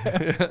behind.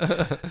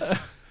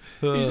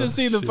 You should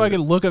see the fucking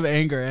look of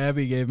anger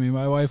Abby gave me.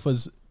 My wife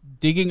was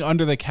digging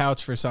under the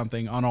couch for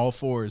something on all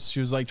fours. She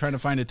was like trying to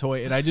find a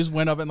toy, and I just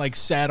went up and like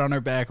sat on her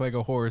back like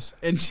a horse,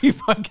 and she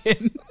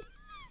fucking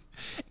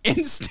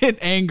instant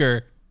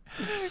anger.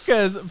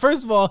 Because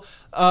first of all,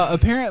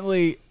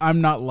 apparently I'm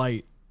not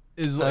light.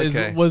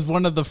 was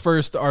one of the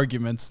first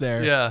arguments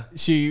there. Yeah.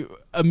 She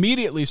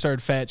immediately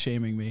started fat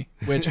shaming me,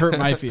 which hurt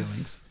my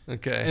feelings.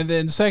 Okay. And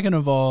then second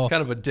of all,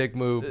 kind of a dick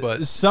move,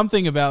 but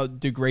something about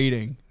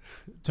degrading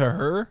to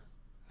her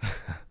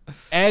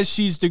as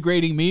she's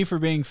degrading me for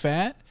being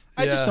fat.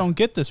 I just don't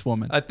get this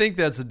woman. I think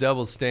that's a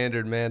double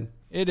standard, man.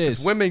 It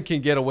is. If women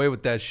can get away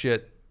with that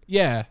shit.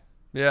 Yeah.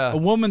 Yeah. A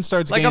woman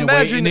starts gaining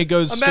weight and it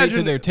goes straight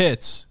to their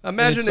tits.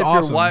 Imagine if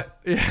awesome. your wife,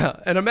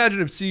 and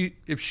imagine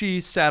if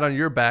she sat on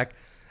your back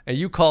and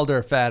you called her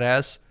a fat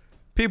ass,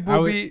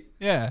 people would be,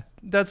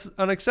 that's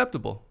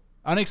unacceptable.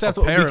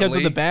 Unacceptable because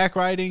of the back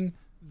riding.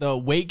 The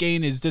weight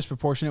gain is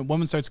disproportionate.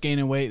 Woman starts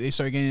gaining weight. They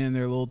start gaining in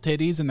their little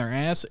titties and their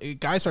ass. A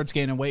guy starts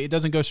gaining weight. It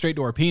doesn't go straight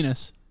to her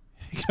penis.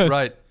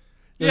 Right.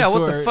 Yeah,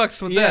 what the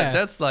fuck's with that?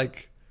 That's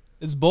like...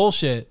 It's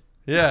bullshit.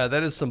 Yeah,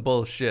 that is some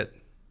bullshit.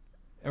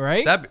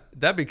 Right?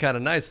 That'd be kind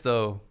of nice,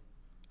 though,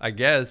 I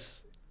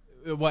guess.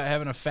 What,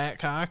 having a fat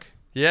cock?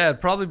 Yeah, it'd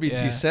probably be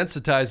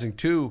desensitizing,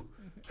 too.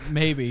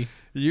 Maybe.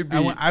 You'd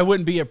be... I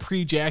wouldn't be a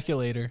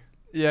pre-jaculator.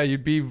 Yeah,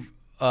 you'd be...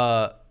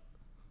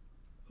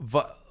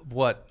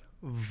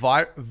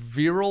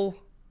 viral?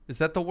 Is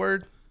that the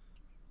word?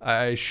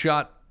 I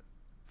shot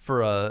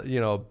for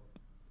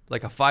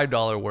like a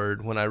 $5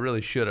 word when I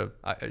really should have.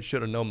 I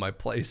should have known my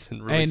place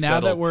and really. Hey, now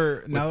that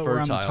we're on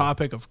the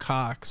topic of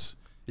cocks,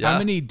 how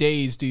many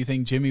days do you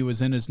think Jimmy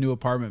was in his new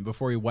apartment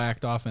before he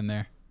whacked off in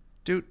there?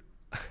 Dude,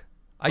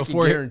 I can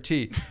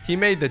guarantee he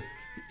made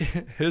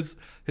his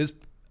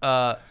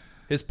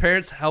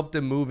parents helped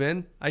him move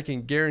in. I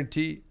can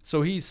guarantee.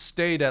 So he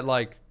stayed at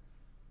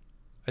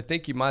I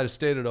think he might have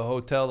stayed at a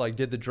hotel,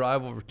 did the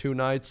drive over 2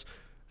 nights.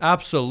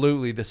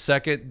 Absolutely. The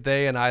second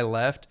they and I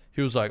left,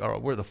 he was like, all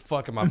right, where the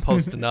fuck am I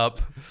posting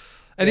up?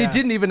 And he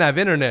didn't even have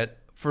internet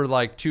for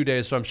 2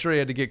 days, so I'm sure he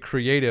had to get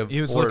creative.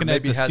 He was looking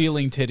at the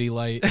ceiling titty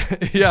light.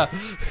 Yeah.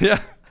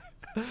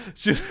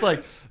 Just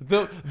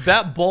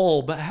that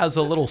bulb has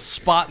a little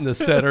spot in the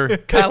center.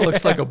 Kind of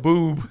looks like a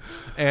boob.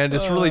 And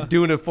it's really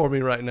doing it for me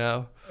right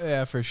now.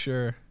 Yeah, for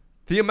sure.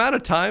 The amount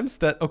of times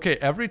that,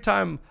 every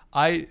time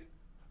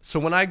so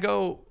when I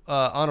go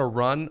on a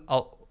run,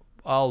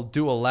 I'll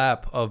do a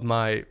lap of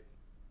my,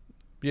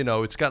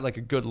 it's got a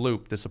good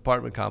loop, this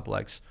apartment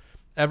complex.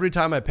 Every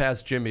time I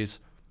pass Jimmy's,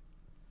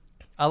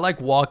 I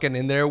like walking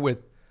in there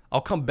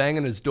I'll come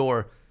banging his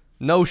door,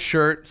 no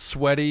shirt,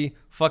 sweaty,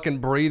 fucking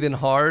breathing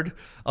hard.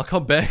 I'll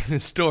come banging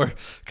his door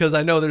because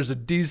I know there's a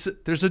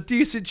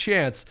decent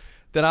chance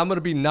that I'm going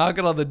to be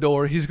knocking on the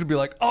door. He's going to be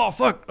like, oh,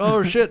 fuck,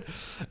 oh, shit.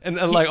 And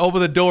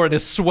open the door, and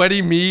it's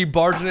sweaty me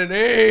barging in,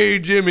 hey,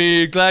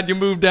 Jimmy, glad you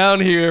moved down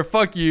here.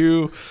 Fuck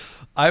you.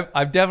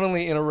 I've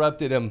definitely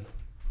interrupted him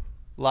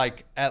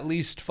at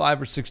least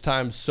 5 or 6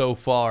 times so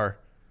far.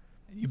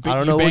 You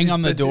bang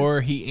on the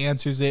door, he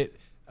answers it,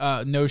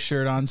 no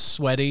shirt on,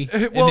 sweaty.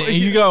 Well, and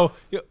you go,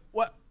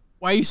 what?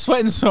 Why are you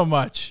sweating so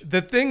much?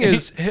 The thing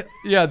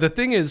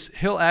is,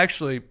 he'll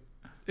actually...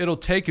 It'll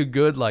take a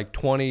good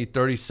 20,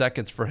 30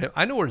 seconds for him.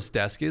 I know where his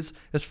desk is.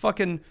 It's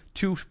fucking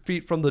 2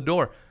 feet from the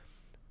door.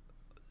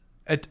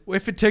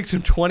 If it takes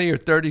him 20 or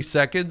 30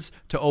 seconds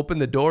to open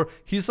the door,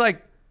 he's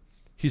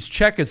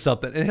checking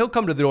something. And he'll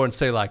come to the door and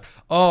say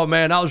oh,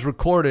 man, I was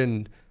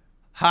recording.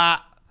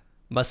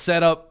 My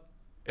setup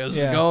is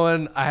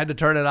going. I had to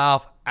turn it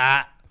off.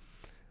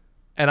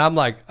 And I'm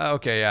like,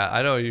 okay, yeah,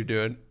 I know what you're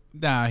doing.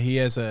 Nah,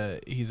 he's a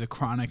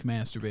chronic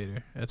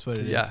masturbator. That's what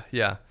it is.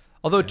 Yeah.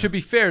 Although, to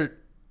be fair,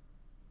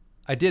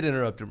 I did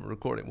interrupt him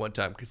recording one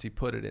time because he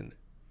put it in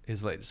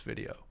his latest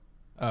video.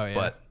 Oh,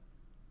 yeah.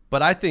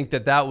 But I think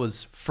that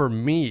was for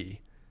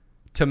me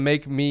to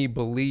make me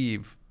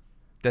believe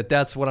that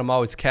that's what I'm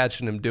always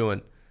catching him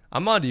doing.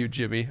 I'm on to you,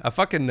 Jimmy. I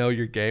fucking know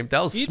your game.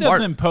 That was smart. He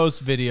doesn't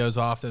post videos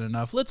often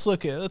enough. Let's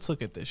look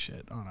at this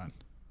shit. Hold on.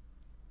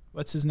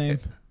 What's his name?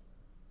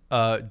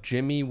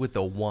 Jimmy with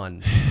a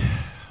 1.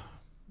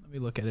 Let me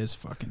look at his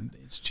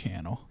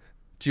channel.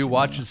 Do you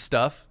watch his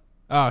stuff?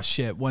 Oh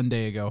shit! 1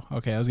 day ago.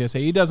 Okay, I was gonna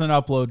say he doesn't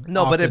upload.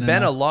 No, but it had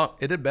been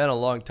a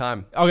long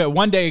time. Okay,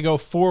 1 day ago,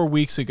 4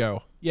 weeks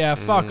ago. Yeah,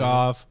 fuck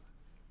off.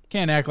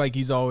 Can't act like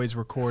he's always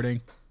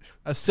recording.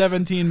 A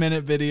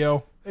 17-minute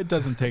video. It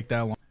doesn't take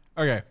that long.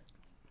 Okay.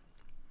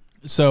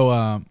 So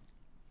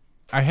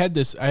I had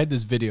this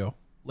video,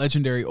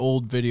 legendary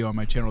old video on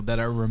my channel that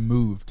I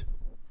removed.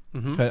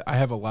 Mm-hmm. I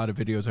have a lot of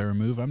videos I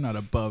remove. I'm not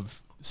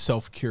above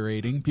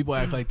self-curating. People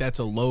act like that's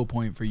a low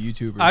point for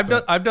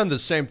YouTubers. I've done the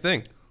same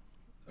thing.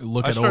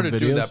 I started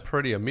doing that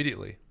pretty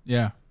immediately.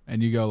 Yeah,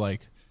 and you go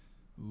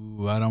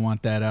ooh, I don't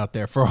want that out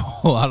there for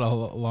a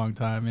long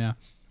time. Yeah,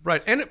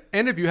 right. And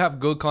if you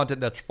have good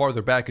content that's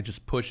farther back, it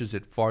just pushes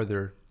it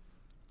farther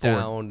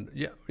down.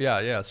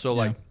 Yeah.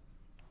 So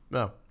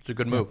no, it's a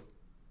good move.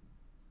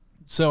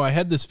 So I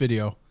had this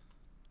video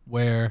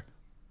where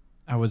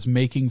I was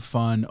making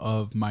fun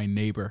of my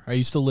neighbor. I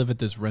used to live at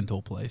this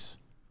rental place,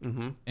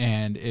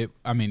 and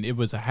it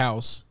was a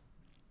house,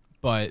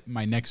 but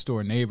my next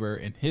door neighbor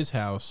in his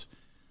house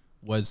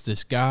was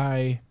this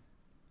guy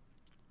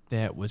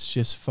that was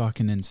just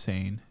fucking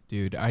insane,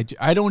 dude.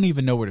 I don't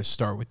even know where to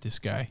start with this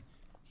guy.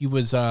 He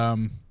was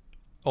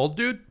old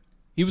dude?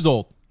 He was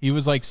old. He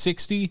was like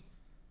 60.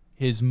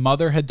 His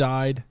mother had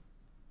died,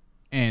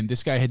 and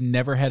this guy had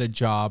never had a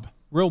job.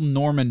 Real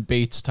Norman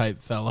Bates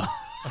type fella.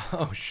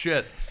 Oh,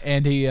 shit.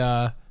 And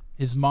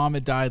his mom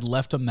had died,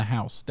 left him the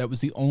house. That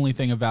was the only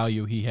thing of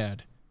value he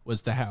had,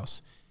 was the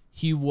house.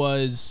 He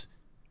was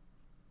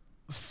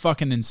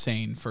fucking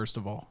insane, first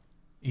of all.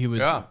 He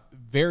was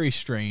very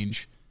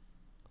strange,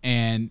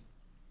 and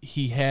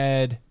he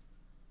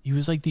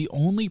was like the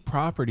only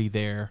property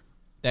there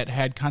that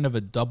had kind of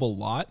a double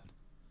lot,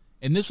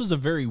 and this was a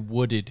very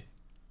wooded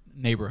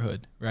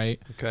neighborhood,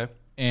 right? Okay.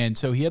 And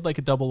so he had like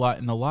a double lot,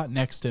 and the lot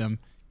next to him,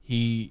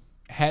 he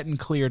hadn't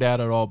cleared out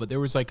at all, but there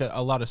was like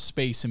a lot of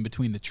space in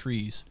between the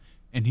trees,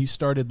 and he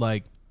started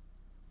like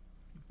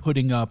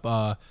putting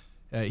up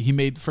he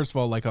made, first of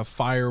all, like a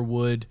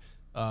firewood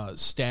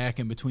stack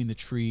in between the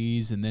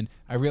trees, and then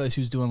I realized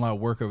he was doing a lot of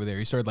work over there.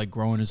 He started like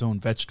growing his own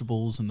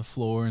vegetables in the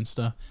floor and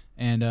stuff,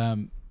 and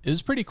it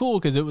was pretty cool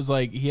because it was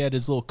like he had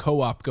his little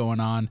co-op going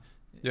on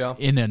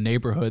in a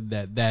neighborhood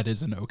that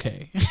isn't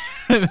okay.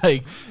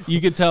 Like you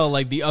could tell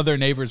like the other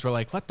neighbors were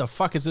like, what the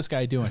fuck is this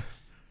guy doing?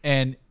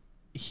 And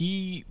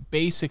he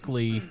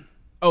basically,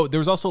 there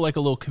was also like a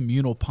little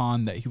communal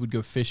pond that he would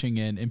go fishing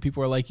in, and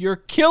people were like, you're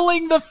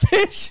killing the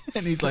fish.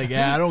 And he's like,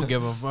 yeah, I don't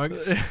give a fuck.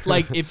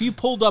 Like if you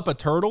pulled up a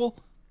turtle,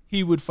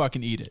 he would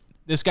fucking eat it.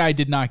 This guy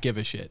did not give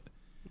a shit.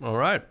 All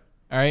right.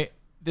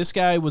 This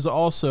guy was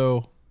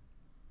also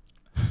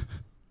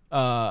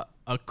a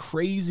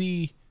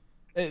crazy,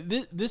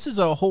 this is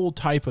a whole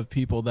type of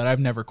people that I've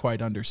never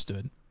quite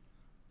understood,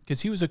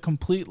 because he was a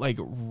complete like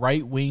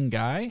right-wing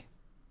guy.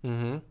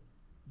 Mm-hmm.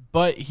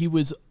 But he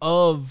was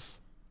of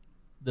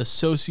the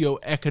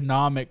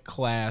socioeconomic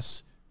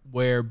class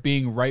where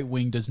being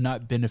right-wing does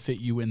not benefit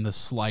you in the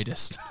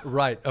slightest.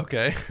 Right,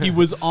 okay. He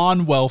was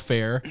on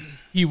welfare.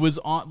 He was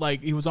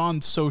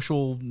on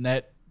social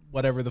net,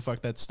 whatever the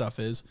fuck that stuff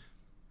is.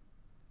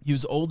 He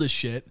was old as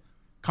shit,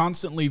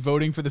 constantly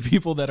voting for the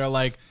people that are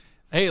like,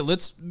 hey,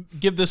 let's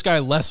give this guy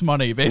less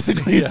money,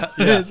 basically.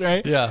 Is,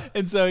 right? Yeah.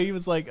 And so he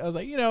was like, I was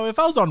like, if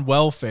I was on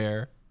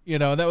welfare,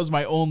 that was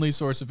my only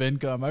source of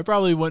income, I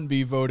probably wouldn't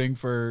be voting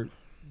for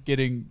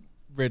getting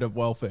rid of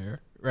welfare,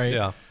 right?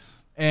 Yeah.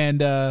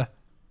 And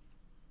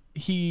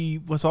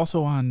he was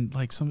also on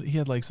like he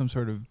had like some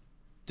sort of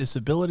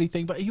disability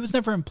thing, but he was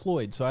never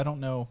employed, so I don't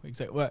know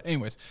exactly. Well,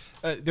 anyways,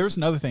 there was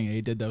another thing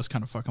he did that was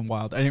kind of fucking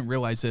wild. I didn't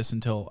realize this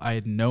until I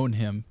had known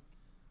him,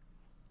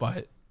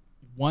 but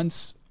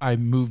once I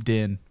moved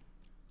in,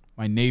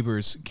 my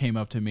neighbors came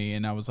up to me,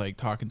 and I was like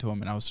talking to them,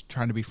 and I was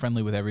trying to be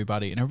friendly with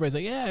everybody, and everybody's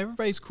like, yeah,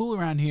 everybody's cool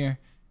around here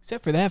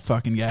except for that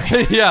fucking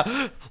guy.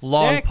 Yeah.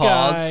 Long that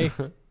pause.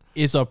 Guy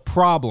is a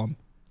problem.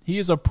 He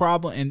is a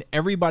problem, and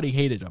everybody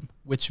hated him,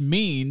 which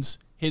means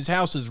his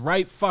house is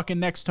right fucking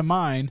next to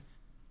mine.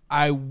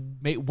 I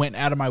went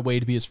out of my way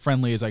to be as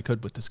friendly as I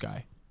could with this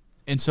guy.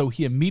 And so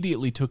he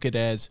immediately took it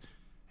as,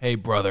 hey,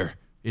 brother,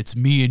 it's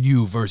me and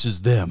you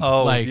versus them.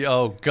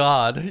 Oh,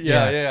 God.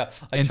 Yeah.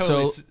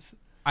 So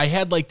I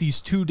had like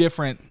these two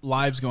different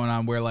lives going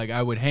on where like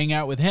I would hang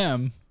out with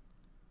him,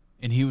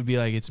 and he would be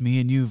like, it's me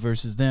and you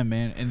versus them,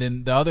 man. And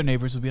then the other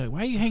neighbors would be like,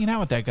 why are you hanging out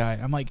with that guy?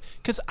 I'm like,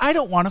 because I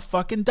don't want to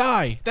fucking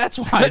die. That's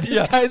why.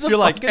 This guy's a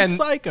fucking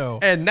psycho.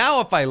 And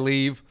now if I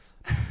leave,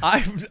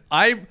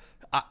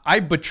 I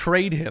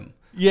betrayed him.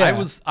 Yeah.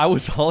 I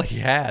was all he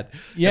had.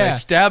 Yeah. And I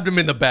stabbed him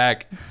in the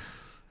back.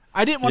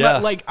 I didn't want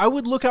to, I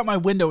would look out my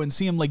window and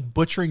see him like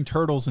butchering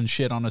turtles and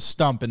shit on a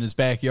stump in his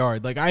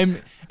backyard.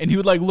 And he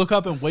would like look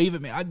up and wave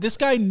at me. This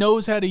guy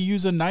knows how to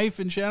use a knife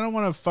and shit. I don't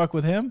want to fuck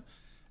with him.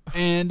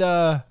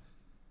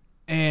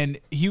 And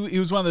he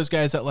was one of those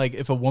guys that like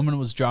if a woman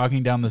was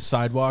jogging down the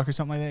sidewalk or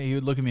something like that, he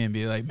would look at me and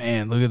be like,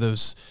 man, look at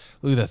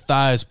the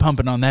thighs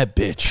pumping on that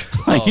bitch.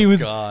 Like he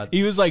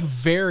was like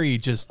very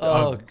just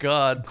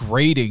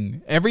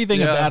grating.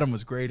 Everything about him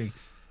was grating.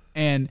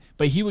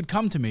 But he would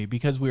come to me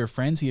because we were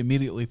friends. He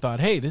immediately thought,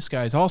 hey, this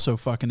guy's also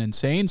fucking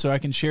insane, so I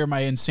can share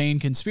my insane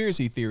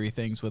conspiracy theory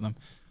things with him.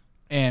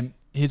 And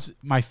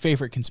my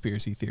favorite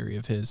conspiracy theory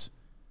of his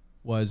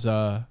was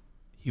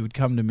he would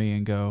come to me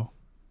and go,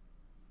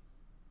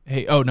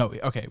 hey,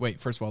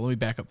 first of all, let me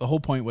back up. The whole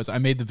point was I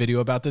made the video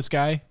about this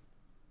guy.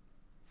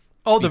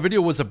 Oh, the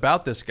video was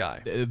about this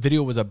guy. The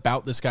video was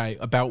about this guy,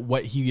 about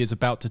what he is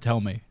about to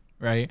tell me,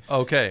 right?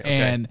 Okay.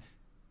 And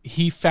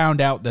he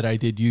found out that I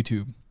did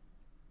YouTube.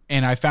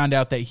 And I found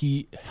out that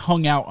he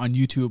hung out on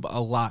YouTube a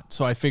lot.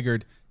 So I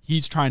figured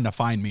he's trying to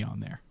find me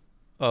on there.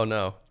 Oh,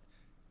 no.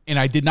 And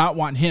I did not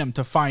want him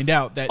to find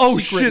out that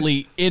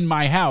secretly in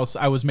my house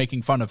I was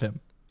making fun of him.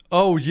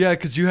 Oh, yeah,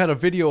 because you had a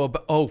video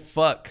about... Oh,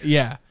 fuck.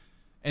 Yeah.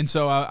 And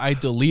so I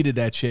deleted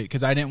that shit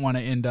because I didn't want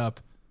to end up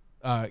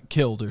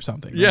killed or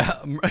something.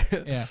 Right?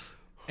 Yeah. Yeah.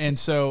 And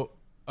so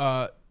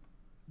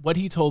what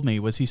he told me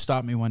was he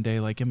stopped me one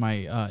day like in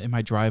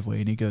my driveway,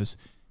 and he goes,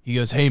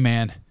 hey,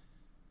 man,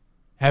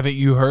 haven't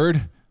you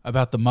heard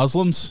about the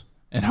Muslims?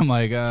 And I'm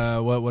like,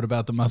 what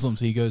about the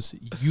Muslims? He goes,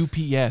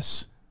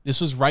 UPS.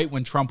 This was right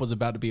when Trump was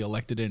about to be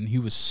elected, and he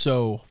was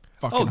so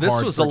fucking hard. Oh,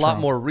 this was a lot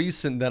Trump. More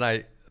recent than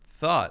I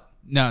thought.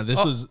 No,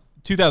 this was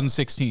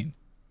 2016.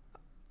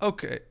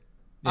 Okay.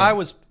 Yeah. I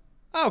was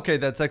okay.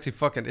 That's actually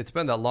fucking. It's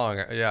been that long.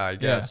 Yeah, I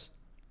guess.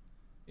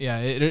 Yeah,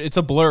 it's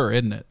a blur,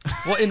 isn't it?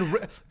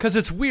 Well, because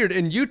it's weird.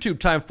 In YouTube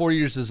time, 4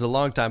 years is a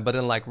long time, but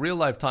in like real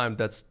life time,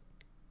 that's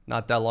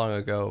not that long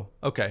ago.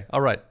 Okay,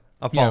 all right,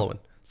 I'm following.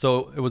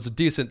 So it was a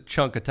decent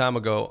chunk of time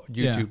ago.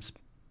 YouTube's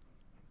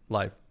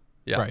life.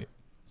 Yeah. Right.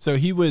 So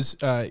he was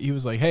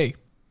like, hey,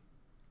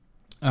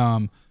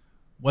 this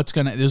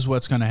is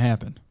what's gonna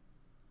happen.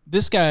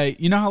 This guy,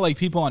 you know how like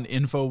people on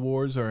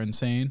InfoWars are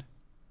insane?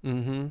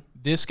 Mm-hmm.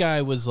 This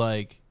guy was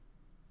like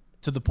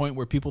to the point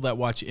where people that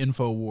watch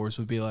InfoWars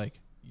would be like,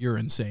 you're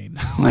insane.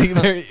 Like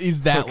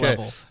he's that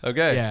level.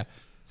 Okay. Yeah.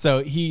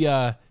 So he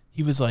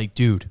was like,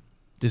 dude,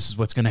 this is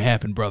what's gonna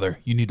happen, brother.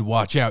 You need to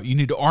watch out. You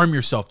need to arm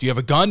yourself. Do you have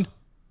a gun?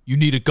 You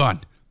need a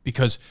gun.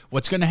 Because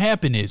what's gonna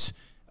happen is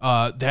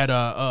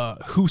that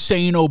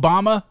Hussein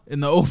Obama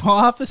in the Oval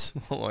Office.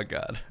 Oh my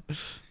God.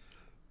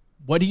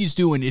 What he's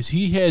doing is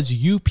he has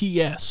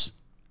UPS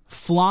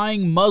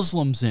flying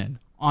Muslims in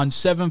on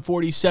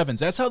 747s.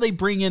 That's how they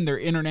bring in their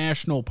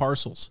international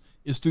parcels,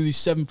 is through these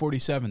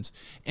 747s.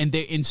 And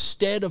they,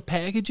 instead of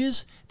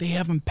packages, they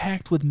have them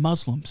packed with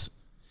Muslims.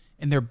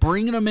 And they're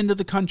bringing them into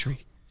the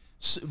country,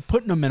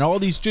 putting them in all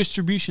these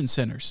distribution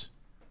centers.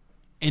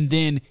 And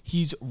then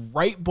he's,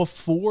 right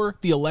before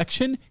the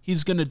election,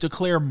 he's going to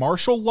declare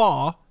martial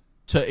law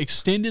to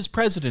extend his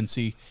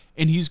presidency.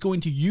 And he's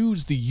going to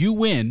use the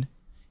UN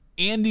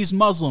and these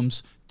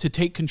Muslims to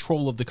take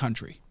control of the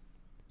country.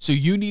 So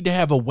you need to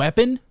have a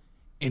weapon,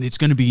 and it's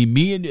going to be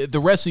me, and the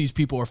rest of these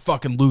people are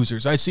fucking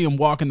losers. I see them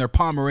walking their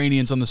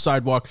Pomeranians on the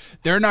sidewalk.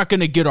 They're not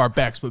going to get our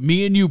backs, but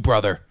me and you,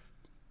 brother.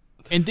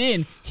 And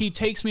then he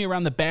takes me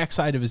around the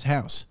backside of his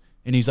house.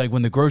 And he's like,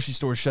 when the grocery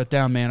store shut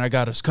down, man, I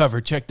got us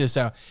covered. Check this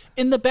out.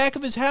 In the back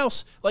of his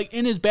house, like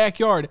in his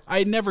backyard, I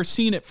had never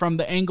seen it from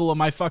the angle of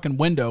my fucking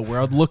window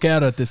where I'd look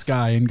out at this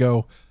guy and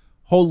go,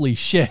 holy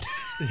shit.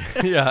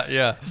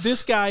 Yeah.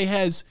 This guy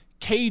has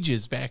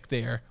cages back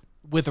there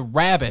with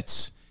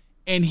rabbits,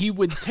 and he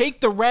would take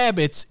the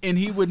rabbits and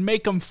he would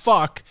make them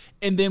fuck,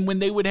 and then when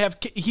they would have,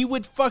 he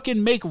would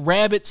fucking make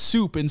rabbit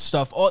soup and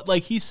stuff.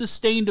 Like, he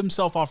sustained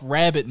himself off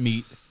rabbit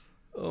meat.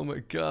 Oh my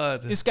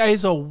God. This guy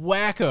is a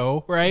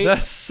wacko, right?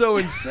 That's so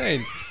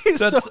insane.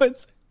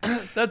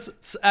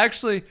 That's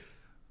actually,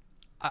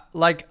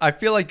 like, I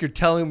feel like you're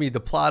telling me the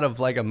plot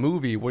of like a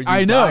movie where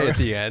you die at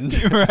the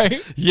end,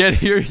 right? Yet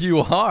here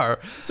you are.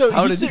 So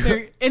he's sitting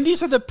there, and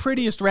these are the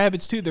prettiest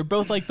rabbits too. They're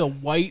both like the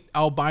white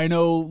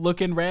albino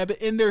looking rabbit,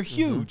 and they're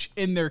huge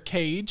in their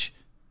cage,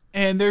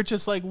 and they're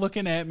just like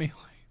looking at me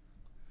like,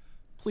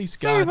 please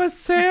God, save us,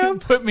 Sam.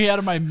 Put me out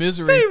of my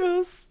misery. Save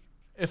us.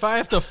 If I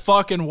have to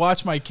fucking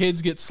watch my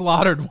kids get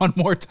slaughtered one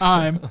more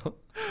time,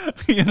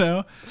 you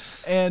know?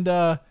 And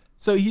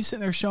so he's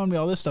sitting there showing me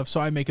all this stuff, so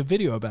I make a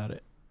video about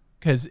it.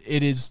 Because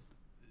it is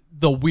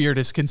the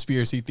weirdest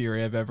conspiracy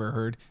theory I've ever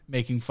heard,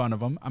 making fun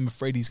of him. I'm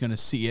afraid he's going to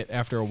see it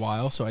after a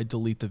while, so I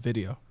delete the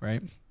video,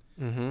 right?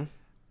 Mm-hmm.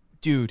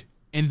 Dude,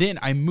 and then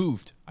I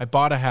moved. I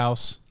bought a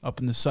house up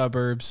in the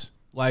suburbs.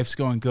 Life's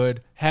going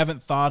good.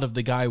 Haven't thought of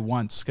the guy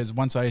once, because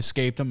once I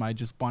escaped him, I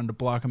just wanted to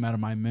block him out of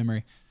my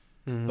memory.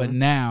 Mm-hmm. But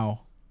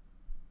now,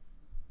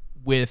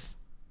 with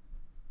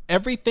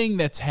everything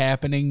that's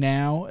happening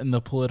now in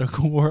the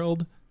political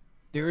world,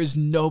 there is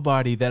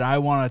nobody that I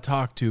want to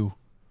talk to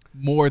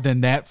more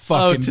than that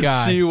fucking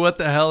guy. See what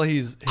the hell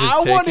his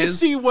I want to is?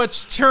 see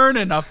what's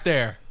churning up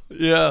there.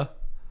 Yeah.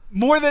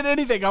 More than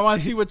anything, I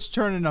want to see what's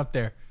churning up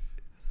there.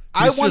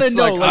 I want to just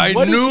know, like,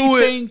 what I does he knew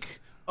it. think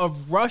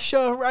of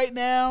Russia right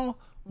now?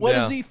 What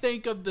does he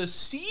think of the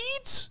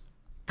seeds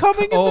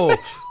coming in the mail?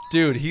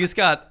 Dude, he's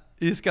got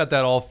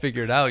that all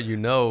figured out, you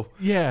know.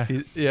 Yeah.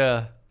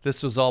 Yeah.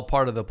 This was all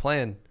part of the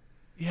plan.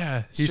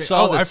 Yeah. He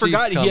saw the I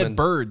forgot seeds he had coming.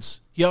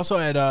 birds. He also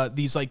had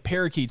these like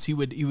parakeets. He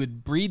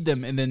would breed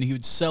them, and then he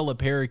would sell a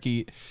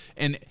parakeet.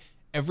 And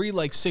every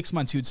like 6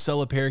 months he would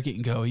sell a parakeet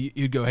and go,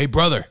 he'd go, hey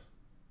brother,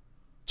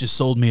 just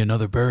sold me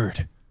another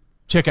bird.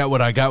 Check out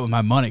what I got with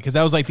my money. Because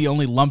that was like the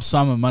only lump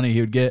sum of money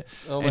he would get.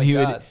 Oh and my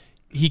God.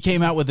 He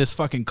came out with this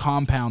fucking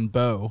compound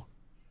bow.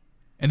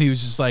 And he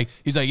was just like,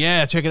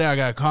 yeah, check it out. I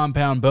got a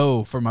compound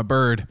bow for my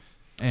bird.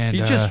 And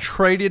He just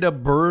traded a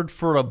bird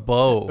for a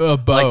bow. A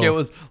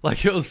bow.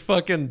 Like it was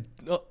fucking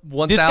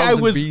 1000 This guy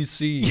was-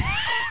 BC.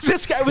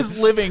 this guy was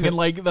living in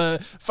like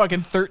the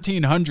fucking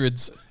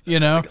 1300s, you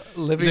know?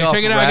 living He's like, off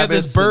check it out. I got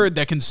this rabbits bird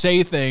that can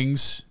say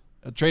things.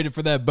 I'll trade it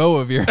for that bow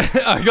of yours.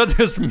 I got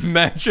this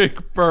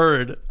magic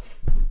bird.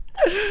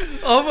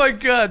 Oh my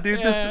God,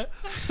 dude. Yeah.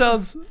 This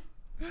sounds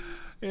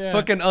Yeah.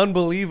 fucking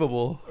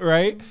unbelievable.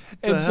 Right?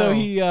 And so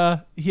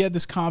hell? he had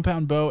this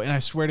compound bow, and I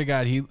swear to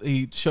God,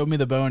 he showed me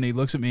the bow, and he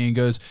looks at me and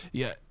goes,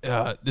 yeah,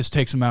 this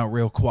takes him out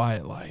real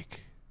quiet,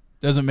 like.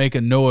 Doesn't make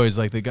a noise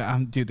like the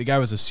guy. Dude, the guy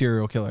was a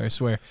serial killer, I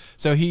swear.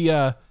 So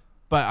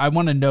but I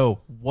want to know,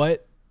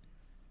 what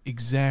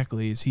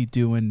exactly is he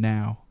doing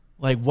now?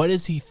 Like, what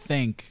does he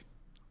think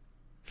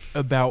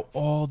about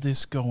all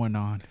this going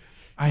on?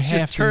 I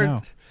have to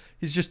know.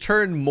 He's just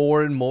turned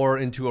more and more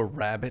into a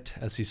rabbit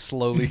as he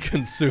slowly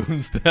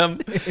consumes them.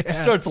 He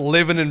starts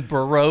living in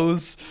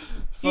burrows,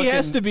 He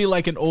has to be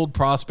like an old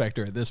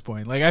prospector at this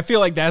point. Like I feel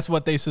like that's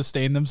what they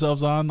sustain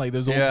themselves on, like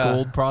those old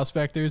gold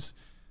prospectors.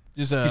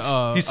 Just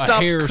a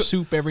hair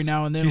soup every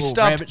now and then, a little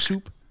rabbit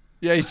soup.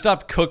 Yeah, he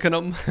stopped cooking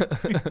them.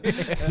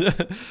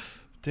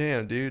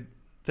 Damn, dude.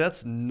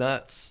 That's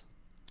nuts.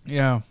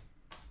 Yeah.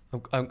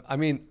 I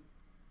mean,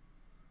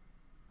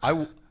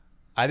 I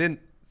didn't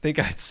think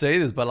I'd say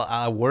this, but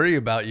I worry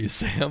about you,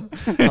 Sam.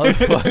 How the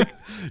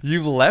fuck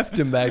you left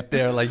him back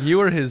there? Like you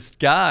were his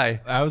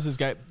guy. I was his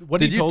guy. What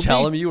did he you told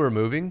tell me? him you were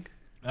moving?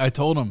 I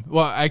told him.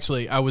 Well,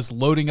 actually, I was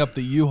loading up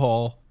the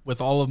U-Haul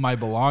with all of my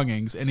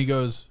belongings, and he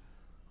goes,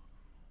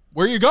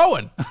 "Where you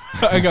going?"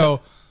 I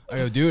go,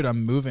 dude,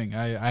 I'm moving.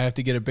 I have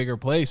to get a bigger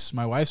place.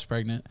 My wife's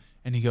pregnant.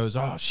 And he goes,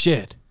 "Oh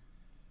shit.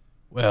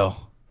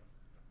 Well,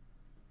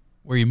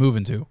 where are you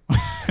moving to?"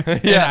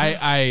 And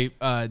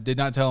I did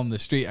not tell him the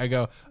street. I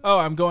go, "Oh,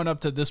 I'm going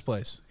up to this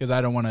place because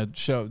I don't want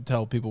to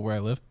tell people where I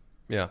live."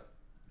 Yeah.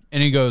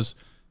 And he goes,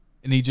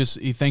 and he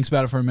thinks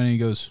about it for a minute. He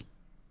goes,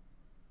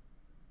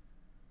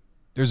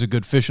 "There's a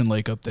good fishing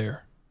lake up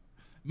there.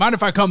 Mind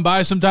if I come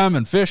by sometime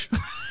and fish?"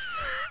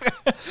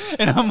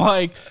 And I'm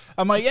like,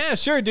 "Yeah,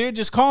 sure, dude.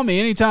 Just call me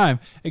anytime."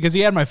 Because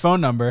he had my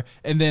phone number,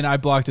 and then I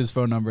blocked his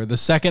phone number. The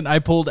second I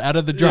pulled out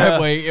of the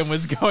driveway and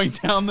was going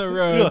down the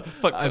road,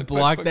 I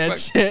blocked that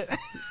shit.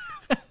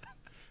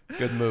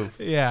 Good move.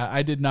 Yeah,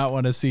 I did not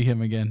want to see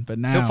him again, but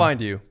now he'll find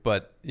you,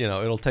 but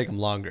it'll take him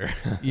longer.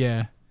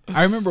 Yeah.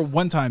 I remember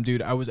one time,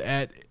 dude, I was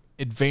at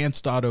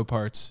Advanced Auto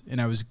Parts,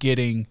 and I was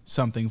getting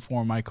something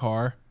for my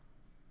car,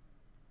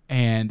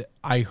 and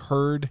I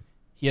heard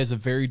he has a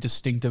very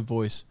distinctive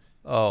voice.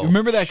 Oh, you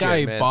remember that shit,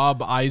 guy, man.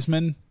 Bob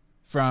Eisman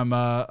from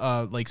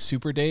like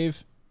Super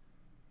Dave?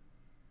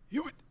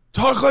 You would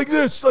talk like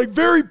this, like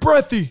very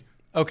breathy.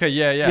 Okay,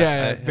 yeah.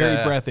 Yeah,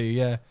 very breathy,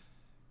 yeah.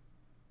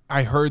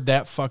 I heard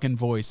that fucking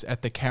voice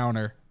at the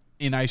counter,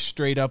 and I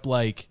straight up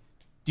like,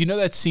 do you know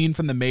that scene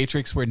from The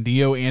Matrix where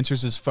Neo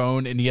answers his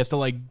phone and he has to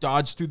like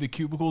dodge through the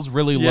cubicles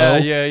really low?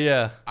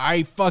 Yeah.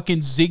 I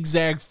fucking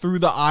zigzagged through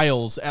the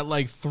aisles at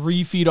like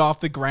 3 feet off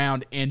the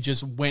ground and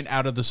just went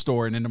out of the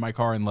store and into my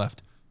car and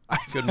left.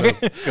 Good move.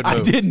 Good move.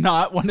 I did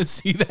not want to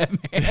see that,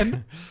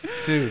 man.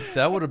 Dude,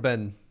 that would have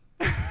been...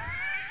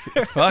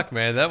 Fuck,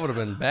 man, that would have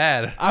been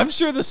bad. I'm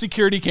sure the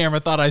security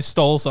camera thought I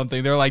stole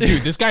something. They're like,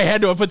 dude, this guy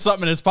had to have put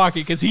something in his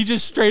pocket because he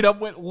just straight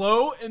up went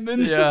low and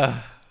then just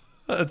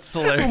that's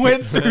hilarious.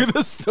 went through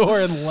the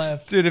store and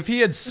left. Dude, if he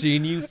had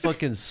seen you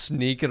fucking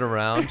sneaking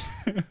around.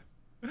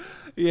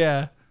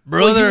 Yeah.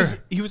 Brother. Well,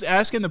 he was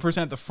asking the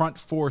person at the front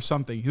for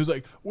something. He was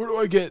like, where do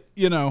I get,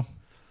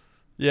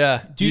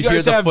 Yeah. Do you hear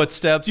guys the have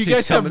footsteps? Do you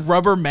guys have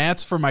rubber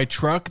mats for my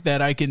truck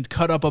that I can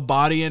cut up a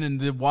body in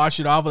and then wash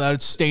it off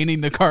without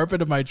staining the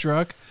carpet of my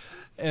truck?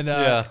 And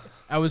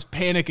I was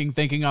panicking,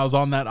 thinking I was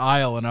on that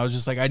aisle, and I was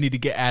just like, I need to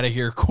get out of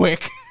here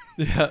quick.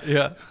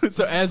 Yeah.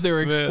 So as they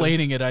were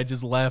explaining it, I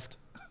just left.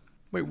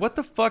 Wait, what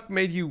the fuck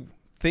made you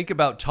think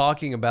about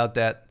talking about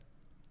that?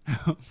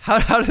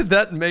 How did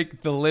that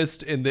make the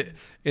list in the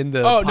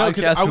Oh no,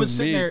 because podcast I with was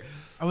sitting me? there.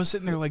 I was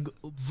sitting there like,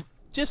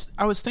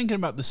 I was thinking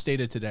about the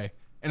state of today.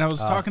 And I was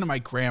talking to my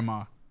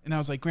grandma, and I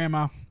was like,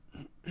 "Grandma,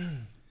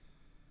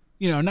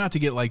 not to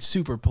get like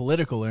super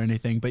political or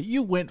anything, but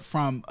you went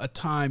from a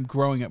time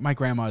growing up. My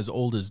grandma is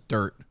old as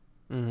dirt,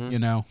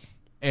 and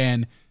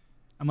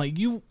I'm like,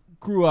 you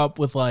grew up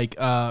with like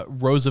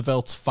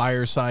Roosevelt's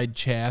fireside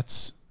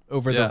chats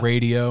over the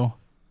radio,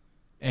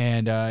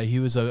 and he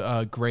was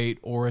a great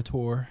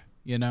orator,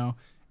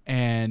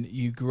 and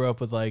you grew up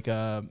with like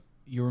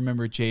you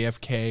remember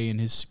JFK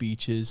and his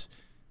speeches."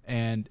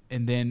 And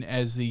then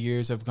as the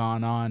years have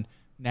gone on,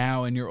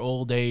 now in your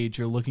old age,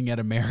 you're looking at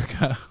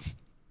America.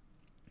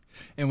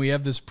 And we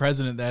have this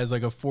president that has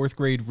like a 4th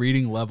grade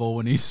reading level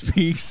when he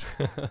speaks.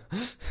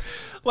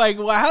 Like,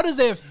 well, how does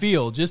that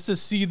feel just to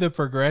see the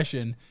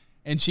progression?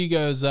 And she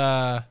goes,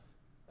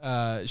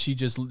 she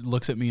just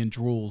looks at me and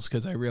drools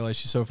because I realize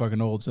she's so fucking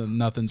old, so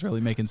nothing's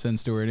really making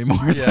sense to her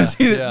anymore. So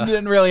she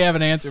didn't really have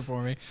an answer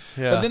for me.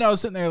 Yeah. But then I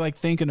was sitting there like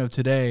thinking of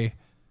today.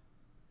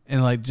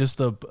 And like just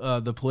the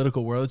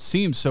political world, it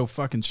seems so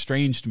fucking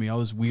strange to me. All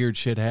this weird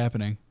shit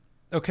happening.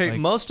 Okay, like,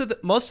 most of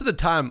the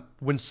time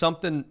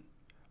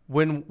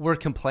when we're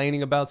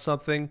complaining about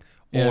something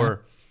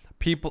or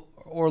people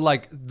or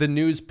like the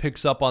news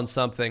picks up on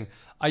something,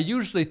 I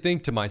usually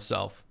think to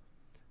myself,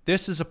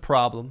 this is a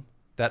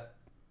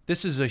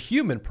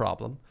human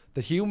problem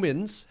that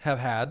humans have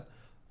had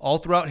all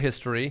throughout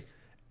history.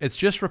 It's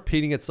just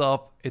repeating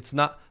itself. It's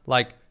not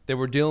like they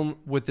were dealing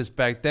with this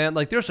back then.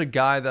 Like there's a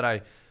guy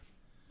that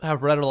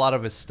I've read a lot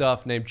of his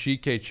stuff named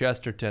G.K.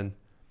 Chesterton.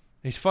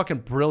 He's fucking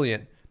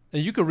brilliant.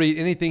 And you could read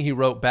anything he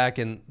wrote back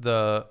in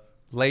the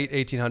late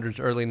 1800s,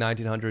 early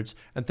 1900s,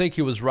 and think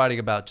he was writing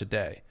about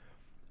today.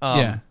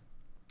 And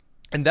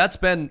that's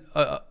been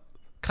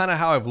kind of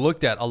how I've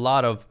looked at a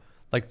lot of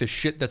like the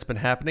shit that's been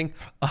happening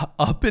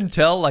up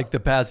until like the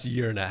past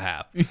year and a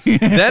half.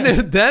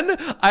 Then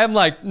I'm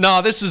like,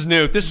 no, this is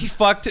new. This is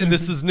fucked and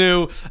this is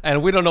new.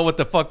 And we don't know what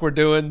the fuck we're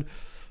doing.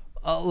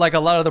 like a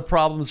lot of the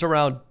problems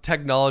around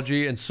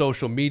technology and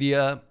social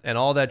media and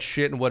all that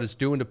shit and what it's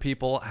doing to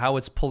people, how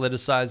it's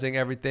politicizing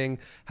everything,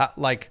 how,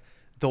 like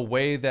the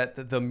way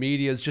that the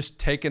media is just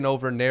taking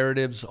over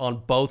narratives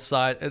on both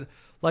sides.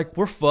 Like,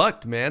 we're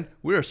fucked, man.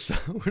 We're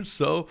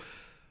so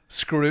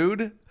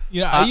screwed.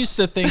 You know, I used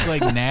to think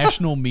like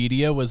national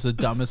media was the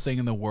dumbest thing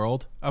in the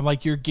world. I'm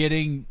like, you're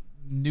getting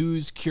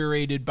news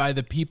curated by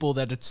the people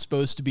that it's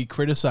supposed to be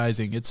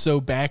criticizing. It's so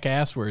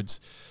back-asswards.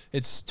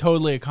 It's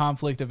totally a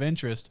conflict of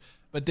interest.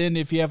 But then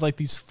if you have like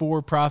these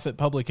for-profit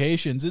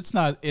publications, it's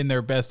not in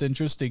their best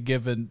interest to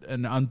give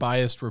an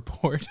unbiased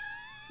report.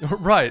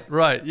 Right,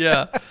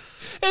 yeah.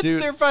 It's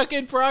their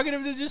fucking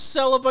prerogative to just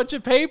sell a bunch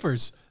of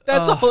papers.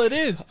 That's all it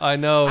is. I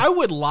know. I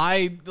would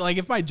lie. Like,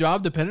 if my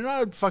job depended on it, I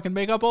would fucking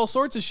make up all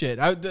sorts of shit.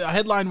 The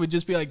headline would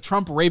just be like,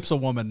 Trump rapes a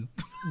woman.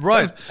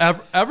 Right.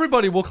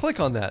 Everybody will click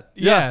on that.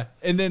 Yeah.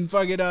 And then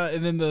fucking,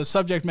 and then the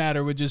subject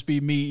matter would just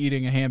be me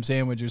eating a ham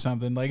sandwich or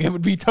something. Like, it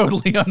would be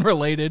totally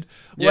unrelated.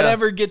 Yeah.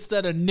 Whatever gets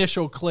that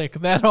initial click,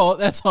 that's all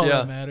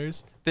that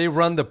matters. They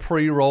run the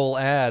pre-roll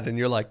ad and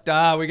you're like,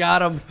 we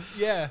got him.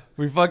 Yeah.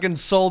 We fucking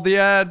sold the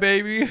ad,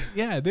 baby.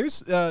 Yeah.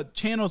 There's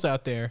channels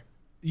out there,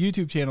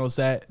 YouTube channels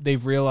that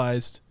they've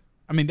realized.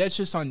 I mean, that's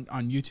just on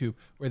YouTube,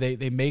 where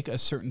they make a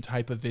certain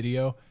type of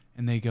video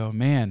and they go,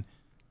 man,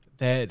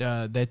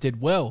 that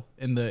did well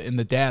in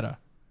the data.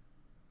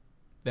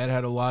 That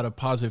had a lot of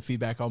positive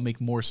feedback. I'll make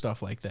more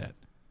stuff like that.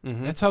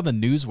 Mm-hmm. That's how the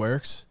news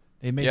works.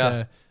 They make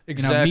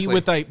exactly. Me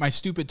with like my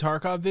stupid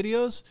Tarkov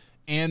videos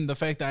and the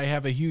fact that I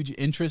have a huge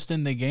interest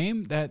in the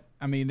game. That,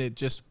 I mean, it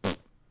just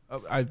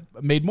I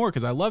made more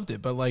because I loved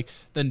it. But like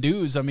the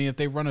news, I mean, if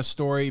they run a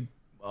story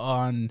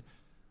on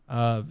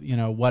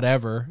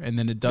whatever, and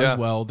then it does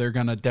well, they're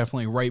gonna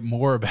definitely write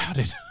more about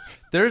it.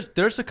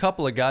 There's a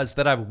couple of guys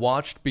that I've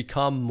watched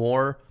become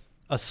more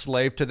a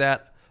slave to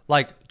that.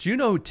 Like, do you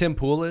know who Tim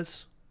Pool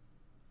is?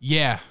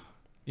 Yeah.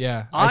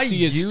 I see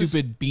his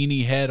stupid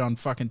beanie head on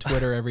fucking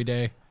Twitter every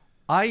day.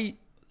 I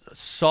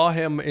saw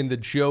him in the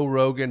Joe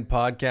Rogan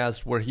podcast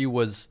where he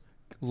was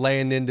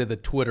laying into the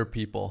Twitter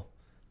people.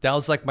 That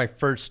was like my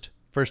first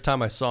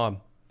time I saw him.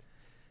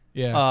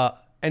 Yeah.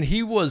 And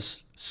he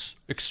was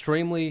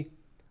extremely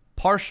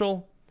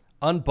partial,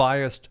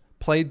 unbiased,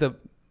 played the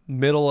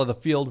middle of the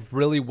field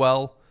really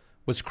well,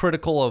 was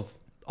critical of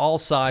all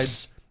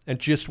sides, and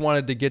just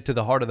wanted to get to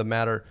the heart of the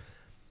matter.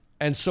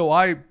 And so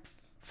I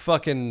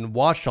fucking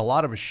watched a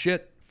lot of his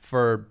shit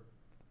for,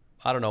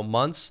 I don't know,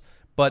 months.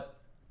 But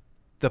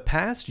the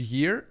past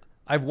year,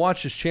 I've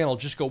watched his channel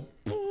just go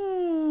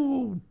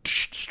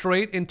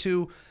straight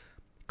into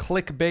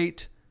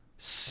clickbait,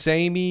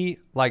 samey,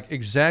 like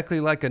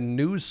exactly like a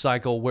news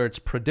cycle where it's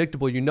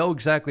predictable. You know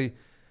exactly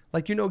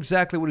what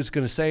he's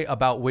going to say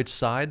about which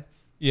side.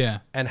 Yeah.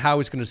 And how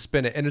he's going to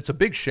spin it. And it's a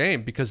big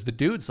shame because the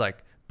dude's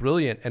like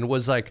brilliant and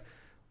was like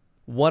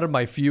one of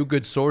my few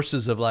good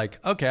sources of like,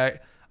 okay,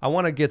 I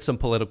want to get some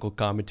political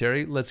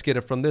commentary. Let's get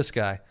it from this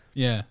guy.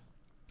 Yeah.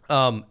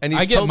 And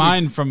I get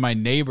mine from my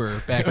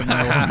neighbor back in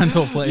my old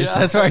rental place. Yeah,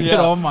 that's where I get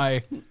all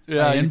my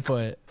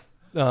input.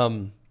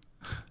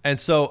 And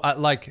so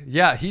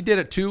he did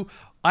it too.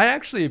 I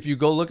actually, if you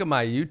go look at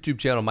my YouTube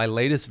channel, my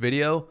latest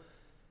video,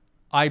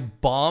 I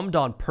bombed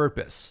on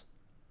purpose.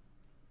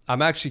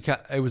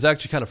 It was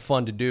actually kind of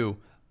fun to do.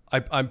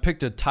 I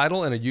picked a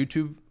title and a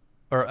YouTube,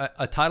 or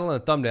a title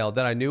and a thumbnail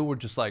that I knew were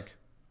just like,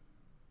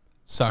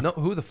 suck. No,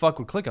 who the fuck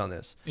would click on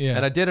this? Yeah.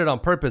 And I did it on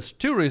purpose.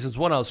 Two reasons.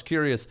 One, I was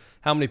curious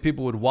how many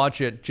people would watch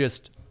it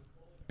just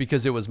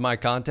because it was my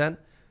content.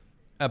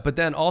 But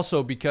then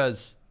also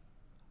because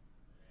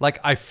like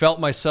I felt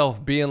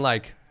myself being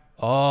like,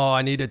 oh,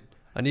 I need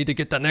to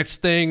get the next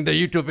thing. The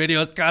YouTube video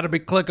has got to be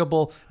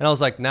clickable. And I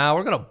was like, nah,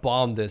 we're going to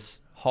bomb this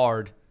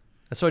hard.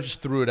 And so I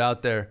just threw it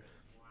out there.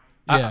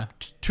 Yeah.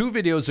 2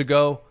 videos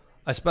ago,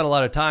 I spent a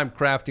lot of time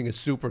crafting a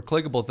super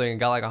clickable thing and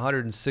got like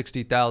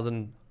 160,000,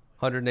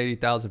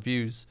 180,000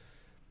 views.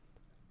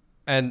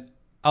 And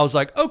I was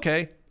like,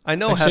 okay, I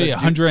know how to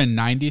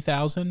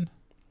 190,000?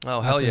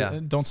 Oh, hell yeah.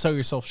 Don't sell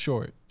yourself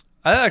short.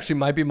 That actually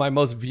might be my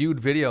most viewed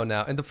video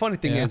now. And the funny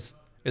thing is,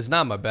 it's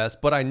not my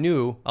best, but I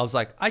was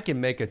like, I can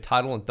make a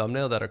title and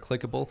thumbnail that are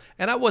clickable.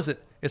 And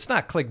it's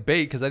not clickbait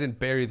because I didn't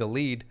bury the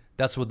lead.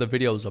 That's what the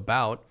video is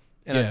about.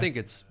 And I think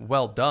it's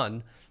well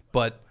done.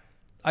 But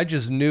I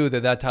just knew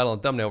that title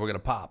and thumbnail were going to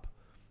pop.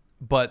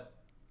 But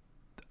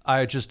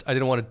I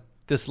didn't want to,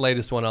 this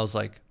latest one, I was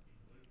like,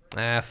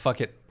 fuck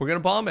it. We're going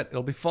to bomb it.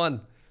 It'll be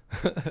fun.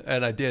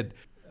 And I did.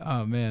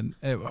 Oh, man.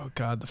 Oh,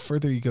 God. The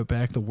further you go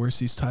back, the worse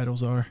these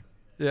titles are.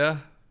 Yeah.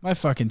 My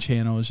fucking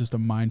channel is just a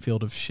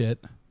minefield of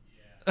shit.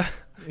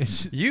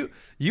 You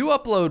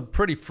upload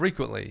pretty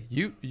frequently.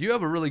 You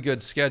have a really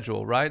good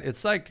schedule, right?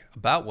 It's like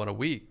about one a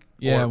week.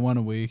 Yeah, one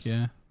a week,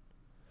 yeah.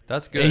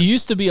 That's good. It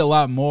used to be a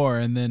lot more,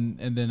 and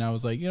then I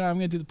was like, I'm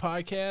gonna do the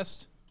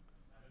podcast,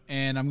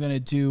 and I'm gonna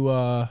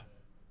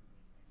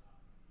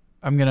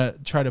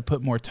try to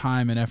put more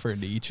time and effort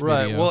into each video.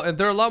 Right. Well, and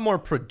they're a lot more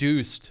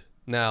produced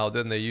now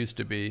than they used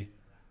to be.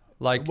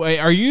 Like, wait,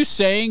 are you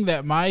saying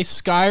that my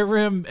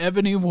Skyrim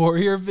Ebony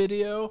Warrior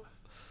video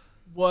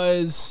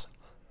was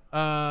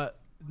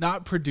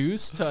not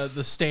produced to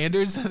the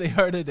standards that they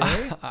are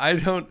today?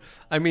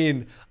 I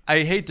mean,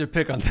 I hate to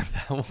pick on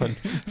that one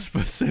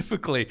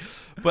specifically,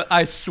 but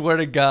I swear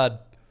to God,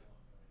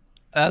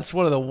 that's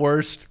one of the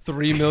worst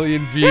 3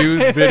 million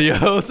views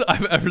videos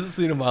I've ever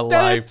seen in my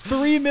life.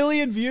 3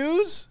 million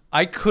views?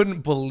 I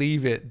couldn't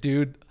believe it,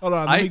 dude. Hold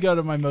on, let me go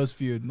to my most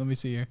viewed. Let me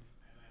see here.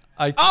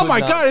 Oh my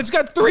God, it's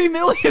got 3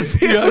 million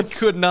views. I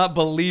could not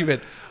believe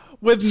it.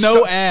 With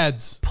no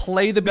ads.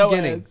 Play the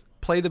beginning.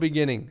 Play the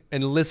beginning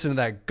and listen to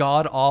that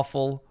god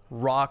awful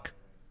rock,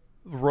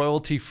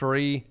 royalty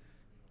free.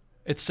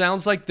 It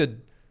sounds like the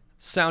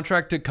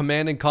soundtrack to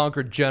Command and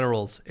Conquer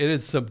Generals. It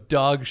is some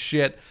dog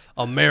shit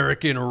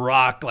American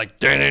rock, like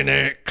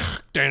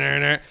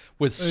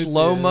with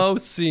slow-mo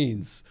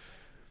scenes.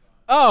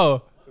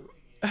 Oh.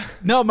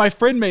 No, my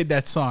friend made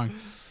that song.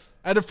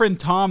 I had a friend,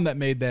 Tom, that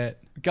made that.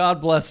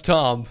 God bless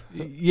Tom.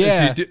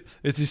 Yeah.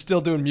 Is he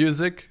still doing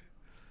music?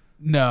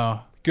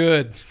 No.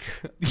 Good.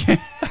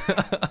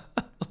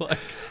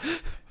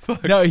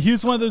 No,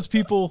 he's one of those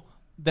people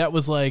that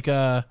was like,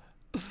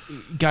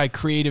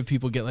 creative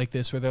people get like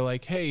this, where they're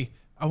like, hey,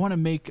 I want to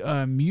make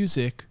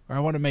music, or I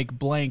want to make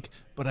blank,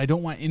 but I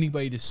don't want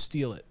anybody to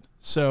steal it.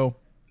 So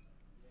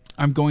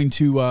I'm going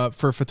to,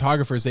 for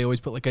photographers, they always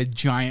put like a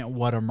giant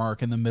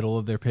watermark in the middle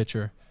of their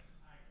picture.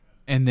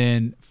 And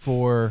then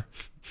for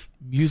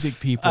music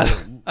people,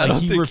 I don't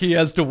think he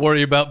has to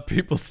worry about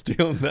people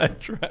stealing that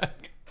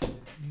track.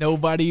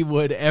 Nobody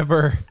would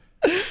ever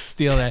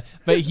steal that.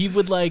 But he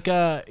would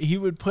he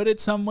would put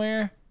it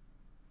somewhere,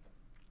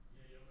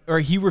 or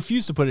he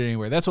refused to put it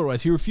anywhere. That's what it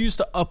was. He refused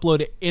to upload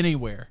it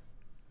anywhere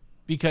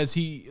because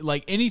he,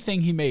 like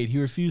anything he made, he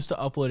refused to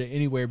upload it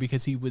anywhere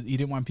because he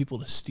didn't want people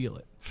to steal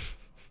it.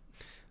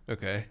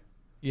 Okay.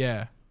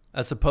 Yeah.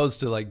 As opposed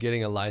to like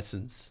getting a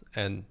license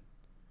and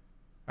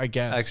I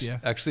guess,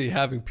 actually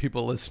having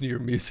people listen to your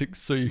music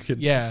so you can.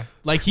 Yeah.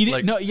 Like he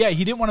didn't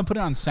he didn't want to put it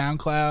on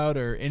SoundCloud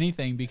or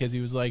anything because he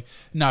was like,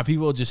 nah,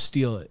 people will just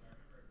steal it.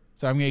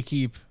 So I'm going to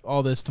keep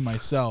all this to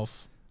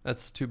myself.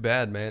 That's too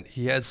bad, man.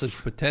 He had such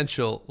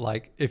potential,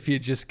 like, if he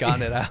had just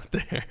gotten it out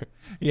there.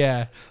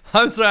 Yeah.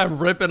 I'm sorry, I'm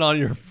ripping on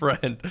your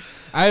friend.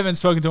 I haven't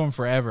spoken to him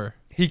forever.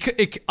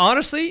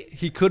 Honestly,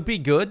 he could be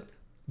good,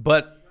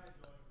 but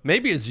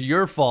maybe it's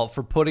your fault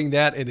for putting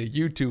that in a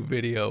YouTube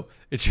video.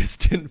 It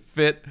just didn't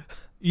fit.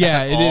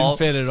 Yeah, it didn't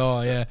fit at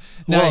all, yeah.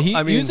 No, Well,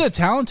 he was a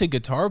talented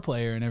guitar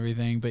player and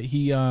everything, but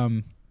he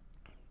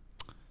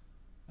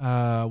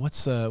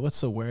what's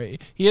the word?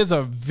 He has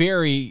a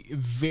very,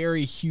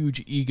 very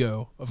huge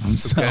ego of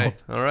himself. Okay,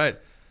 all right.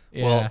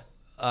 Yeah. Well,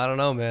 I don't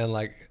know, man.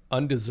 Like,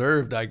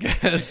 undeserved, I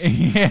guess.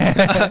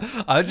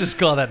 Yeah. I just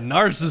call that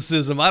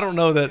narcissism. I don't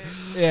know that.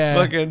 Yeah.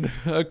 Fucking,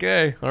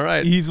 okay, all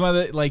right. He's one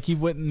of the, like,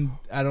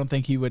 I don't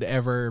think he would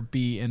ever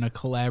be in a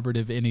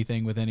collaborative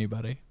anything with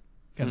anybody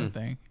kind of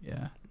thing.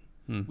 Yeah.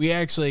 We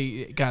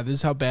actually, God, this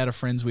is how bad of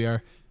friends we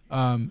are.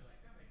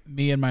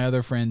 Me and my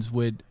other friends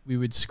would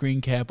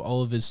screen cap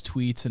all of his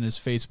tweets and his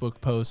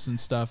Facebook posts and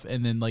stuff,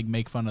 and then like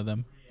make fun of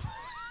them.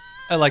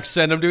 And like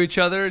send them to each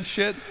other and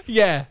shit.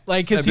 Yeah,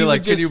 like because he be would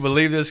like, just, "Can you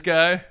believe this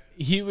guy?"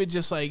 He would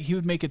just he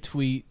would make a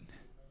tweet,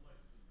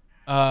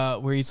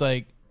 where he's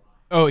like,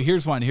 "Oh,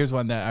 here's one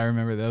that I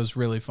remember that was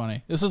really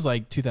funny. This is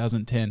like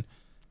 2010.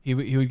 He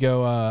would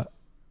go,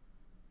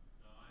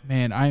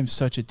 "Man, I am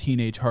such a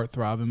teenage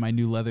heartthrob in my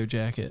new leather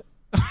jacket."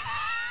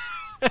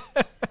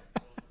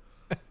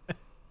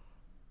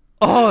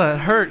 Oh, that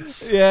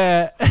hurts.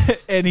 Yeah,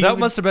 and that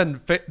must have been.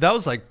 That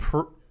was like.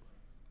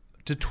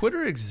 Did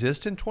Twitter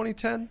exist in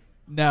 2010?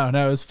 No, it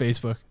was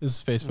Facebook. This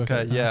is Facebook.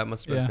 Okay, yeah, it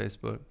must have been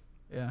Facebook.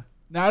 Yeah.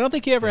 No, I don't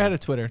think he ever had a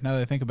Twitter. Now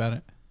that I think about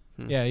it,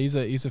 yeah, he's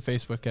a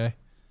Facebook guy,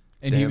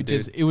 and he would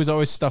just. It was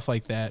always stuff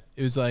like that.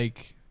 It was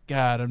like,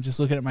 God, I'm just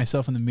looking at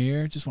myself in the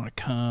mirror, just want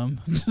to come.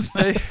 Just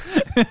like,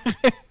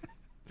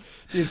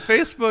 dude,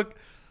 Facebook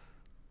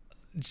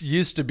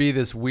used to be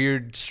this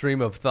weird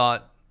stream of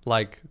thought,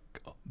 like.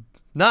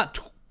 Not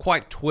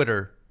quite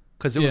Twitter,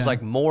 because it was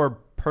like more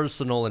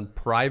personal and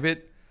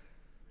private.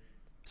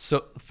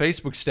 So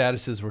Facebook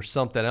statuses were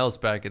something else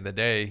back in the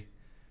day.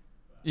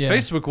 Yeah.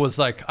 Facebook was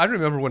like, I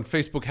remember when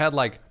Facebook had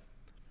like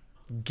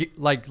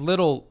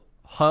little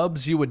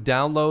hubs you would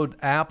download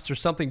apps or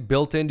something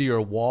built into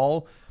your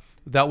wall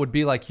that would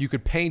be like you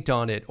could paint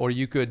on it, or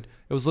it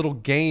was little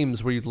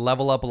games where you'd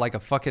level up like a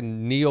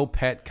fucking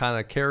Neopet kind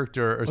of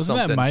character or something.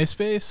 Wasn't that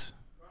MySpace?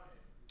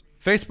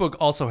 Facebook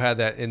also had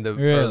that in the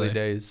early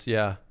days.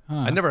 Yeah.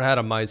 I never had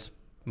a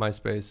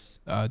MySpace.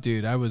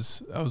 Dude, I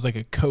was like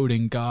a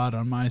coding god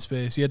on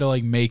MySpace. You had to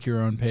like make your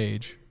own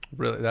page.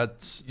 Really?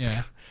 That's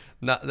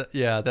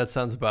that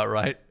sounds about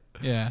right.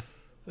 Yeah.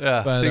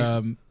 Yeah.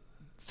 But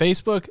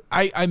Facebook,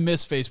 I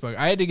miss Facebook.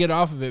 I had to get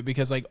off of it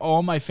because like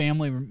all my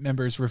family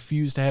members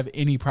refused to have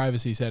any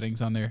privacy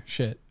settings on their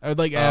shit. I would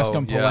like ask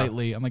them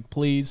politely. I'm like,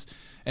 please,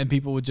 and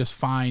people would just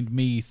find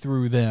me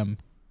through them.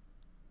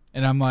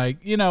 And I'm like,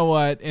 you know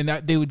what? And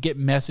they would get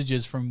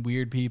messages from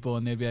weird people,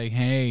 and they'd be like,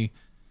 hey,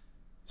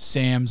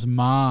 Sam's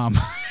mom.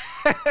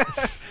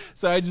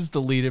 So I just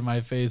deleted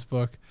my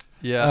Facebook.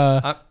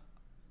 Yeah.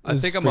 I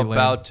think I'm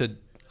about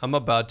I'm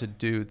about to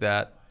do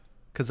that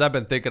because I've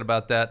been thinking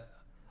about that.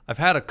 I've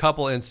had a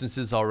couple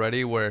instances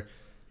already where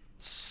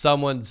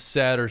someone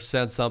said or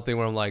sent something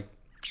where I'm like,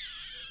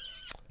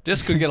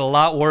 this could get a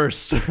lot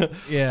worse.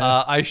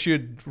 Yeah. I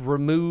should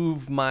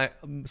remove my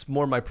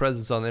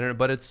presence on the internet,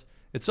 but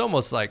it's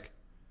almost like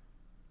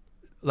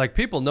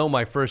people know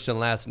my first and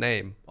last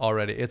name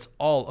already. It's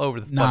all over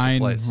the fucking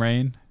place.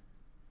 Rain.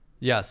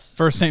 Yes.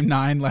 First name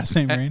Nine, last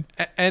name Rain.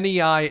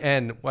 Nein. I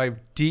have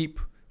deep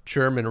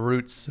German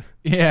roots.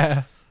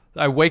 Yeah.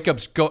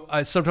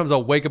 Sometimes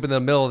I'll wake up in the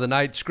middle of the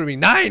night screaming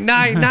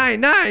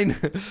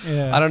 999.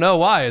 Yeah. I don't know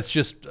why. It's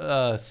just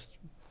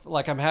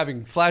like I'm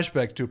having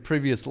flashback to a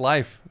previous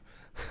life.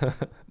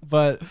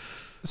 But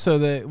so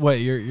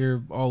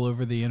you're all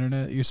over the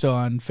internet. You're still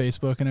on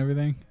Facebook and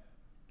everything.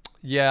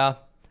 Yeah,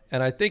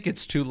 and I think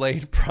it's too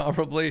late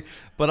probably,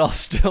 but I'll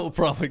still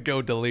probably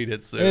go delete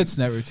it soon. It's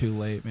never too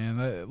late,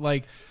 man.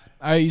 Like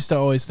I used to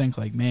always think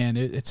like, man,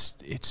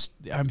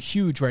 I'm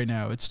huge right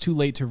now. It's too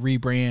late to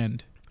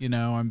rebrand. You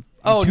know, I'm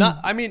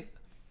not in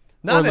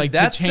like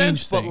that to change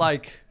sense, but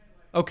like,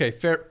 okay,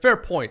 fair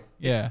point.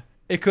 Yeah.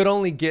 It could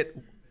only get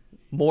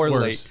more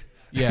Worse. late.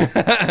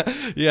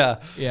 Yeah.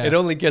 Yeah. It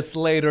only gets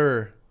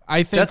later.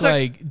 I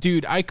think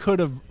dude, I could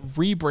have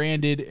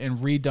rebranded and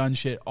redone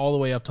shit all the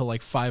way up to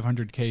like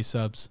 500K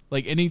subs.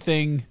 Like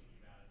anything.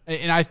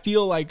 And I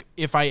feel like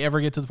if I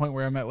ever get to the point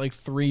where I'm at like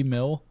 3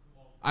 mil,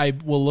 I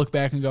will look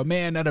back and go,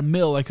 man, at a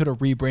mil, I could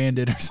have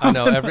rebranded or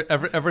something. I know.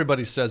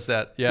 Everybody says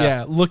that. Yeah.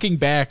 Yeah. Looking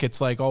back,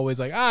 it's like always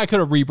like, I could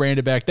have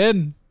rebranded back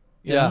then.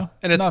 You know?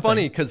 And it's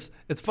funny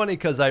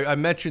because I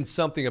mentioned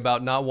something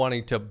about not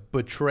wanting to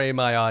betray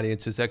my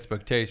audience's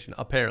expectation,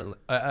 apparently,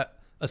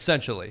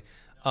 essentially,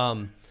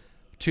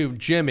 to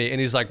Jimmy. And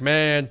he's like,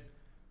 man,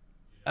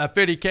 at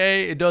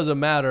 50K, it doesn't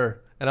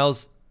matter. And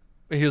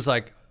he was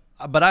like,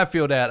 but I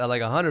feel that at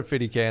like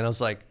 150K. And I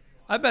was like,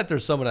 I bet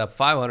there's someone at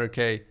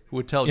 500K who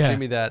would tell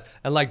Jimmy that.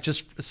 And like,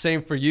 just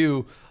same for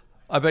you.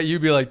 I bet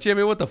you'd be like,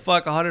 Jimmy, what the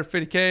fuck,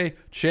 150K?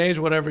 Change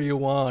whatever you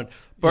want.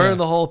 Burn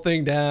the whole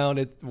thing down.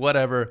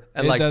 Whatever.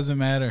 And it doesn't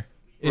matter.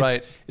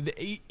 It's,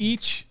 right.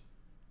 Each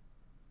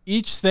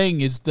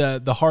thing is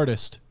the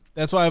hardest.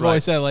 That's why I've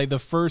always said like the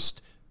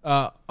first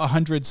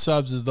 100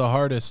 subs is the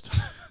hardest.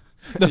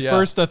 The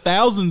first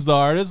 1,000's the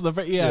hardest.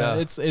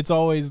 It's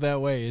always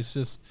that way. It's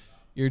just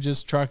you're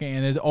just trucking,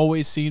 and it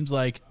always seems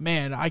like,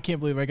 man, I can't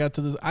believe I got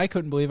to this. I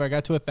couldn't believe I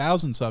got to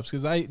 1,000 subs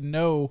because I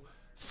know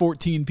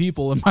 14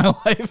 people in my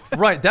life.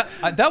 Right.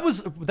 That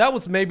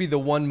was maybe the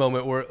one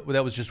moment where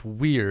that was just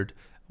weird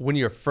when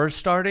you're first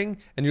starting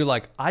and you're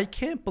like, I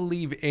can't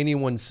believe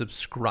anyone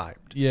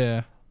subscribed.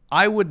 Yeah.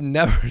 I would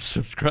never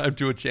subscribe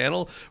to a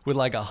channel with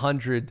like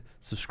 100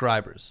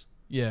 subscribers.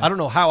 Yeah. I don't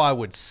know how I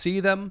would see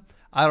them.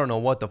 I don't know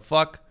what the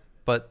fuck,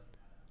 but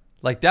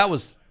like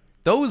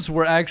those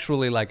were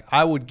actually like,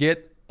 I would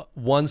get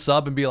one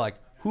sub and be like,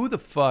 who the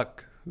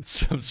fuck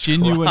subscribed?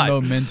 Genuine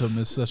momentum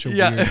is such a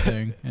weird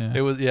thing. Yeah.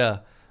 It was,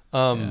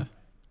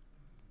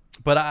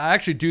 but I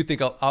actually do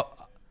think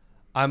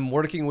I'm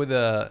working with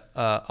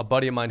a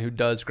buddy of mine who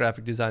does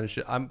graphic design and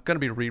shit. I'm going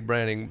to be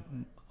rebranding.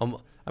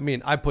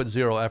 I put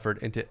zero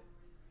effort into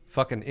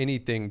fucking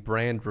anything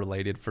brand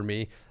related for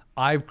me.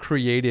 I've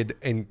created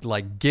in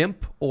like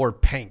GIMP or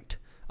Paint.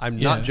 I'm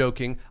not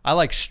joking. I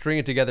like string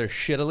it together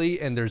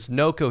shittily and there's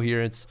no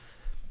coherence.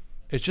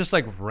 It's just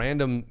like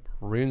random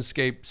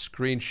RuneScape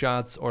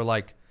screenshots or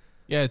like.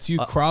 Yeah, it's you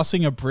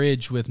crossing a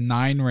bridge with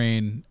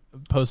 9rain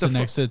posted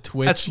next to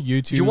Twitch,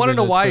 YouTube. Do you want to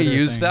know why I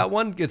used that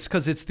one? It's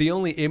because it's the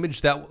only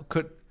image that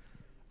could.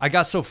 I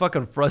got so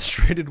fucking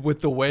frustrated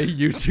with the way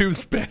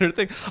YouTube's banner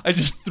thing. I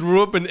just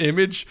threw up an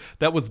image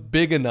that was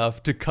big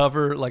enough to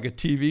cover like a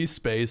TV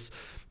space,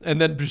 and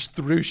then just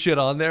threw shit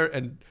on there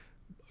and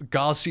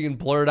Gaussian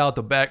blurred out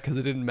the back because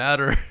it didn't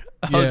matter.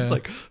 I was just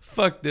like,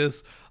 fuck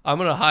this. I'm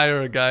gonna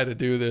hire a guy to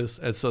do this,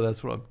 and so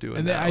that's what I'm doing.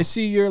 And then I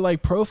see your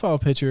like profile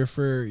picture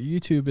for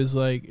YouTube is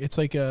like it's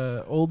like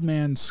a old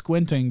man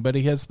squinting, but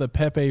he has the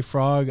Pepe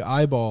Frog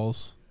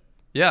eyeballs.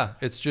 Yeah,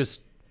 it's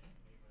just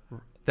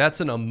that's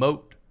an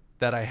emote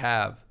that I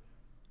have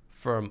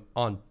from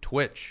on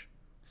Twitch.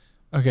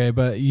 Okay,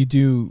 but you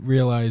do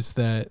realize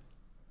that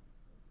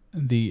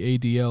the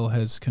ADL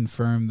has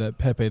confirmed that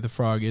Pepe the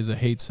Frog is a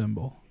hate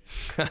symbol.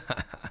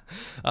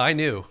 I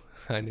knew.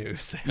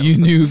 Sam. You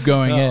knew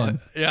going in.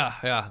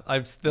 Yeah.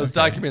 Those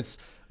documents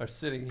are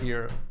sitting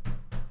here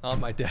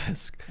on my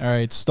desk. All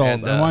right,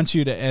 Stalled. I want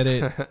you to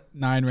edit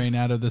 9rain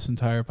out of this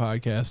entire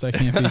podcast. I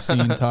can't be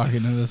seen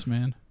talking to this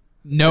man.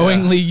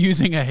 Knowingly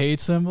using a hate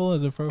symbol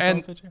as a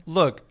profile picture?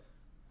 Look,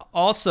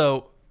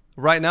 also,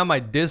 right now my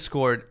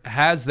Discord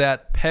has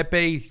that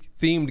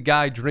Pepe-themed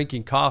guy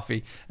drinking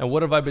coffee. And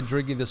what have I been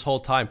drinking this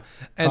whole time?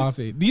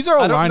 Coffee. These are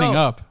all lining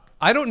up.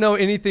 I don't know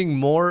anything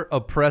more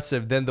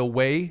oppressive than the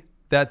way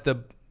that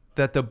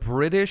the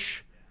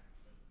British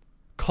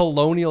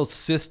colonial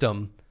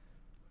system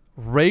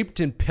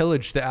raped and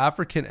pillaged the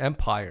African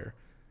empire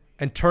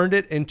and turned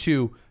it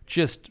into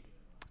just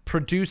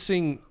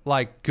producing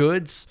like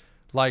goods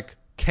like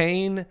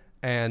cane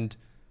and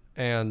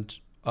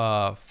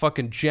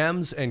fucking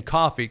gems and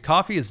coffee.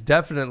 Coffee is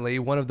definitely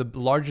one of the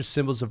largest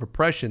symbols of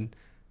oppression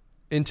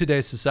in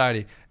today's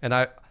society. And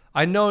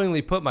I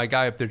knowingly put my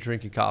guy up there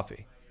drinking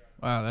coffee.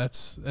 Wow,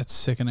 that's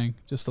sickening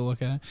just to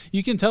look at it.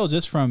 You can tell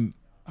just from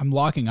I'm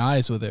locking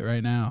eyes with it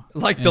right now.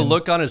 Like the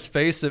look on his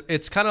face,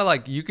 it's kind of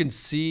like you can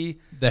see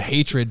the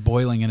hatred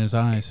boiling in his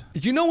eyes.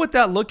 You know what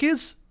that look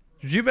is?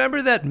 Do you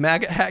remember that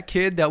MAGA hat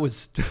kid that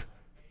was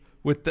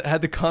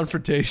had the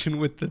confrontation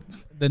with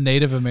the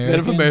Native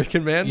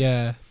American man?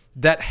 Yeah.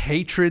 That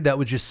hatred that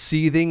was just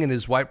seething in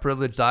his white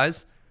privileged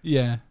eyes?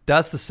 Yeah.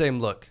 That's the same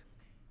look.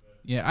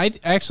 Yeah,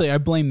 I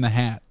blame the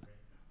hat,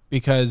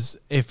 because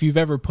if you've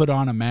ever put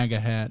on a MAGA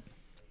hat,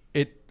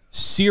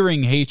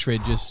 searing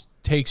hatred just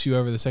takes you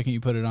over the second you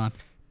put it on.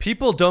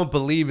 People don't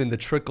believe in the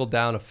trickle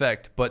down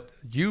effect, but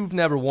you've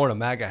never worn a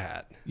MAGA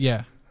hat.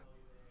 Yeah.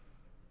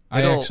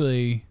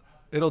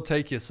 It'll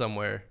take you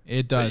somewhere.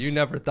 It does. That you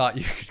never thought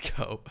you could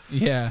go.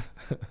 Yeah.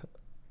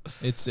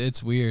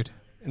 It's weird.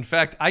 In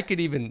fact, I could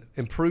even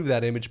improve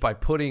that image by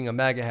putting a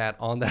MAGA hat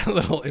on that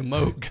little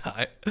emote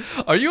guy.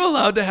 Are you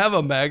allowed to have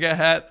a MAGA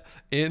hat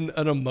in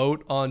an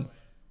emote on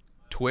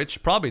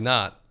Twitch? Probably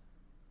not.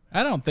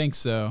 I don't think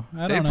so.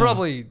 They'd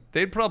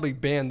probably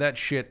ban that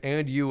shit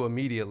and you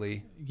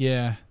immediately.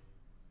 Yeah.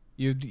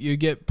 You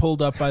get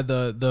pulled up by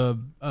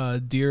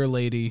the deer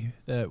lady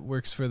that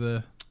works for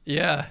the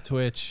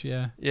Twitch.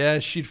 Yeah,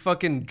 she'd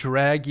fucking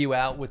drag you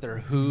out with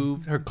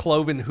her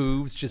cloven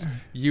hooves, just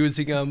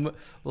using them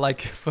like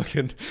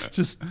fucking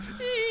just.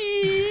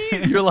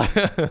 You're like,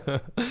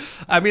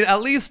 I mean,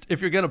 at least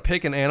if you're gonna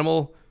pick an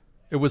animal,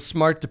 it was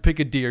smart to pick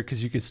a deer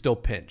because you could still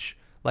pinch.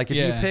 Like if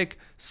you pick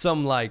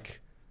some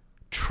like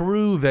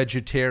true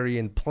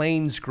vegetarian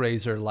plains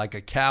grazer like a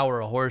cow or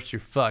a horse,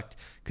 you're fucked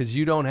because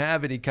you don't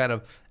have any kind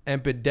of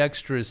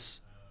ambidextrous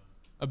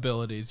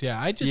abilities.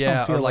 Yeah, I just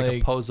don't feel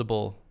like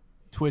opposable.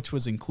 Twitch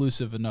was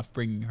inclusive enough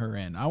bringing her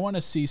in. I want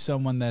to see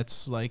someone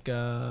that's like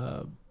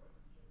a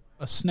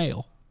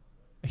snail,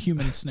 a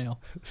human snail,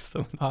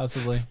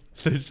 possibly.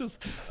 They're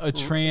just a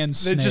trans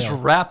snail. They just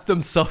wrap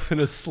themselves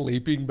in a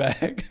sleeping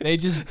bag. They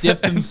just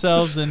dip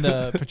themselves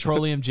into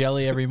petroleum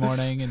jelly every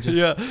morning and just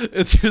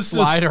it's just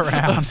slide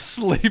around. A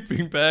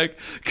sleeping bag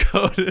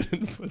coated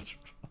in petroleum.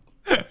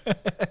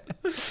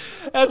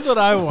 That's what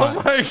I want.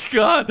 Oh my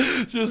god,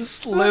 just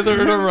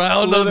slithering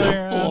around on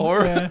the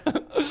floor. Yeah.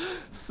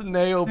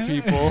 Snail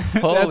people.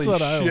 Holy That's what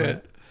shit. I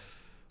want.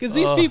 Because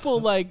these people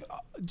like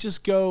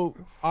just go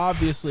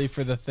obviously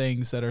for the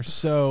things that are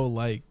so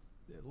like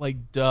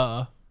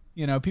duh.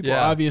 You know, people are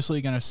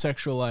obviously going to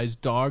sexualize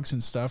dogs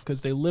and stuff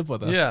because they live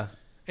with us. Yeah,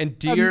 and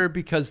deer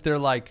because they're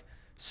like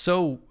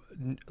so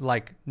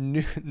like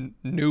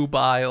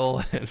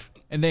nubile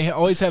and they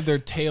always have their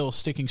tail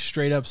sticking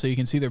straight up so you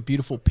can see their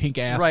beautiful pink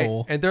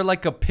asshole. Right, and they're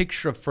like a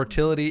picture of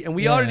fertility. And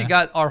we already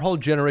got our whole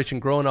generation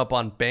growing up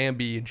on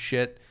Bambi and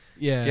shit.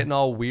 Yeah, getting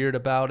all weird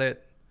about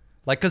it.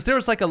 Like, because there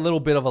was like a little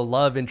bit of a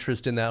love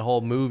interest in that whole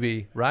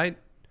movie, right?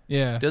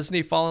 Yeah. Doesn't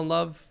he fall in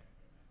love?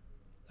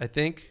 I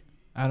think.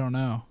 I don't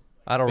know.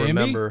 I don't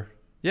remember.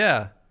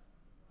 Yeah.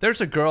 There's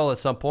a girl at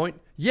some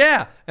point.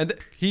 Yeah. And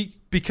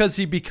because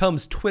he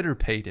becomes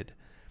Twitter-pated.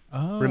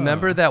 Oh.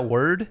 Remember that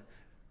word?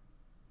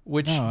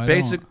 Which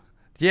basically,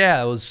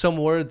 it was some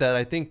word that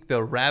I think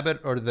the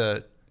rabbit or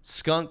the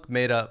skunk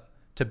made up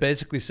to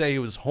basically say he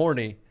was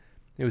horny.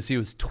 He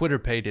was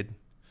Twitter-pated.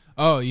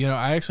 Oh, you know,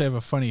 I actually have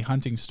a funny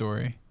hunting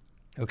story.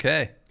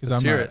 Okay. Because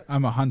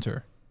I'm a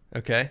hunter.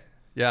 Okay.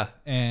 Yeah.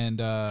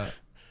 And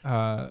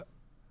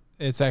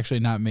it's actually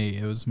not me.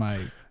 It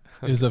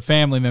was a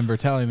family member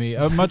telling me,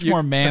 a much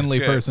more manly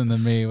person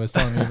than me was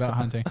telling me about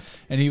hunting.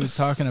 And he was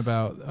talking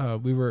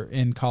about, we were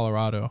in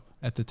Colorado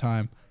at the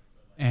time.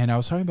 And I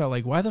was talking about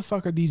like, why the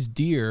fuck are these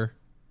deer?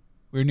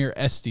 We're near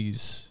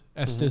Estes,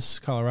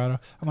 Colorado.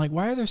 I'm like,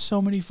 why are there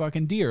so many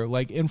fucking deer?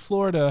 Like in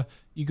Florida,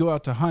 you go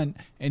out to hunt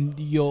and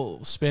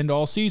you'll spend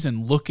all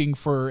season looking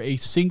for a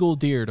single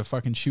deer to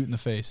fucking shoot in the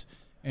face.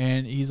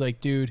 And he's like,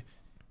 dude,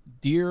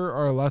 deer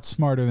are a lot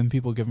smarter than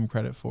people give them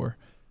credit for.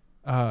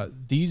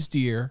 These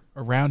deer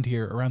around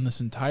here, around this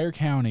entire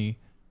county,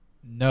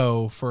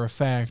 know for a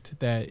fact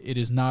that it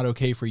is not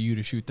okay for you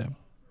to shoot them.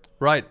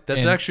 Right.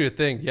 That's actually a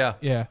thing. Yeah.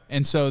 Yeah.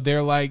 And so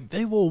they're like,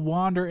 they will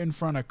wander in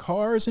front of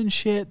cars and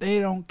shit. They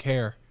don't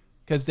care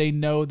because they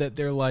know that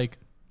they're like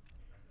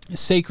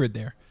sacred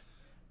there.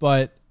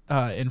 But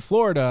in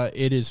Florida,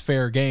 it is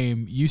fair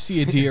game. You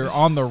see a deer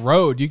on the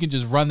road, you can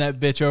just run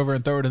that bitch over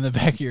and throw it in the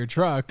back of your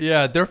truck.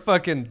 Yeah.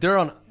 They're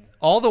on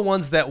all the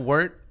ones that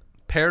weren't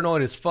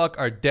paranoid as fuck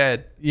are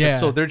dead.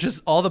 Yeah. So they're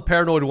just all the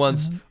paranoid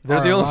ones.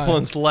 They're the only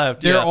ones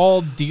left. They're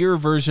all deer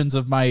versions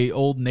of my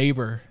old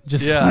neighbor.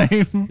 Just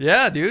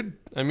yeah, dude.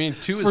 I mean,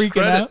 to his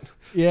credit.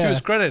 Yeah. To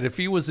his credit, if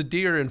he was a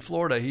deer in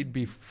Florida, he'd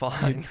be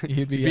fine.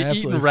 He'd be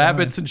eating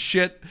rabbits and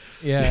shit.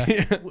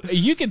 Yeah.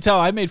 You can tell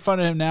I made fun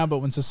of him now, but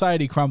when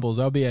society crumbles,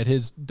 I'll be at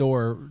his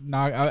door.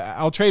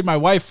 I'll trade my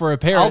wife for a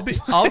parrot.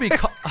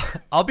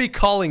 I'll be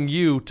calling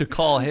you to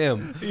call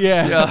him.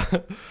 Yeah.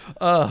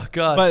 Oh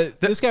God.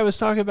 But this guy was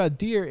talking about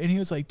deer, and he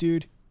was like,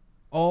 "Dude,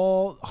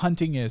 all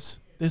hunting is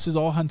this is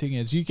all hunting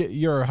is.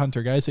 You're a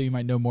hunter guy, so you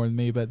might know more than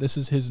me, but this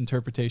is his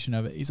interpretation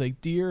of it. He's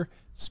like, deer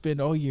spend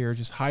all year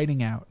just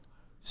hiding out,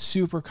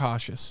 super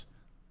cautious.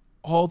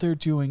 All they're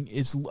doing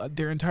is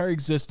their entire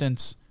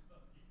existence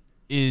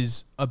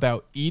is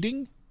about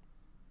eating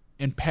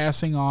and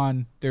passing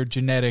on their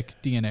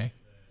genetic DNA.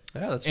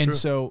 Yeah, that's and true.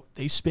 so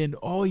they spend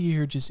all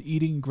year just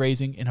eating,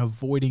 grazing, and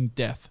avoiding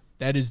death.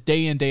 That is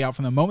day in, day out.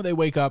 From the moment they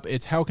wake up,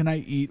 it's how can I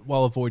eat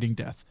while avoiding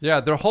death?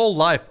 Yeah, their whole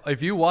life,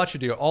 if you watch a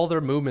deer, all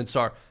their movements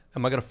are,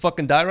 am I going to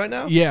fucking die right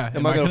now? Yeah.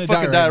 Am I going to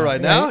fucking die right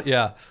now? Right?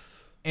 Yeah.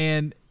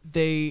 And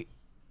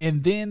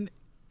then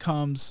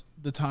comes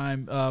the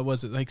time,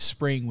 was it like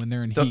spring when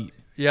they're in heat?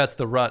 Yeah, it's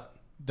the rut.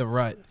 The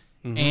rut.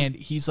 Mm-hmm. And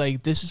he's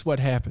like, this is what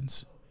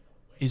happens,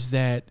 is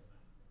that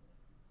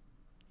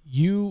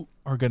you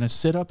are going to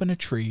sit up in a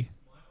tree,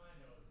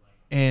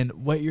 and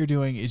what you're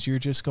doing is you're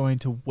just going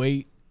to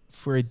wait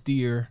for a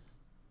deer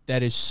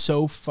that is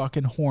so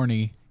fucking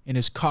horny and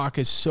his cock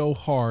is so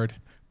hard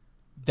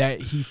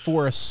that he,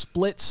 for a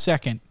split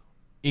second,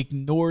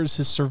 ignores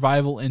his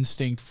survival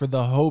instinct for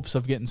the hopes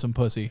of getting some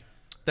pussy.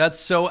 That's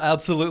so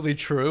absolutely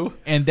true.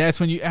 And that's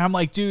when I'm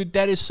like, dude,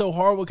 that is so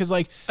horrible. Because,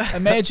 like,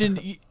 imagine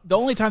the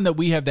only time that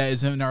we have that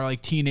is in our,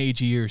 like,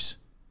 teenage years,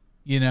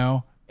 you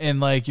know? And,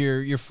 like,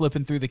 you're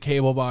flipping through the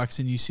cable box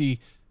and you see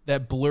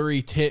that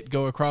blurry tit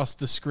go across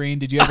the screen.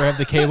 Did you ever have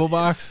the cable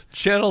box?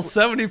 Channel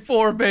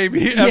 74,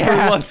 baby,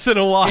 every once in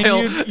a while.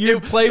 And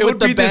you'd play with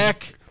the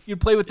back. You'd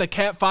play with the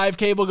Cat 5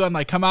 cable going,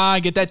 like, come on,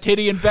 get that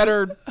titty in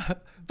better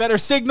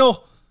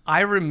signal.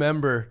 I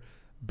remember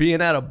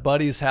being at a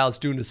buddy's house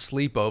doing a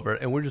sleepover,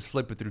 and we're just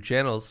flipping through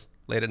channels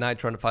late at night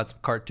trying to find some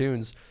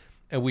cartoons,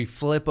 and we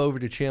flip over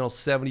to channel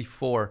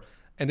 74,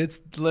 and it's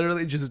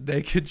literally just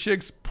naked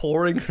chicks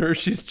pouring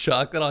Hershey's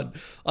chocolate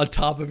on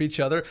top of each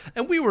other,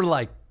 and we were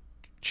like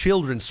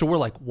children, so we're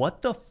like,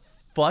 what the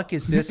fuck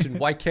is this, and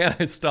why can't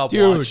I stop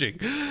watching?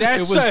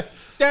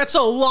 That's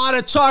a lot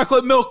of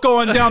chocolate milk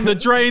going down the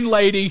drain,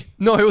 lady.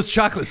 No, it was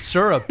chocolate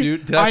syrup,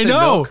 dude. Did I say know.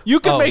 milk? You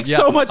can make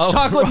so much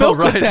chocolate milk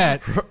right, with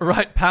that.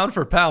 Right, pound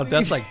for pound.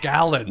 That's like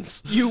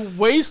gallons. You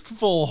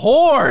wasteful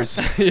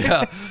whores.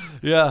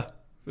 Yeah.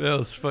 It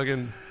was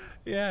fucking.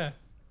 Yeah.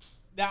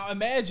 Now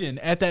imagine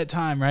at that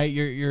time, right?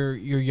 You're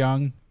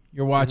young.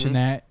 You're watching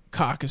that.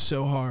 Cock is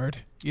so hard.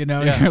 You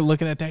know, you're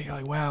looking at that. You're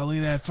like, wow, look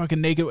at that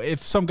fucking naked. If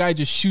some guy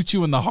just shoots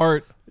you in the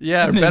heart.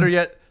 Yeah, or better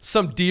yet,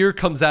 some deer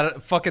comes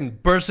out, fucking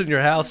bursts in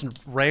your house and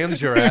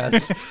rams your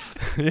ass.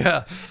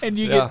 Yeah. And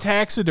you get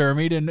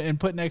taxidermied and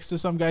put next to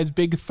some guy's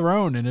big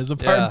throne in his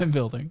apartment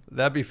building.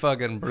 That'd be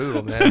fucking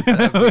brutal, man.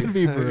 That would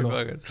be brutal.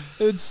 It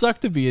would suck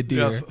to be a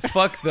deer. Yeah,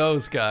 fuck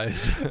those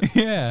guys.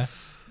 Yeah.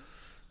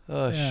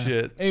 Oh,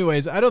 shit.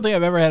 Anyways, I don't think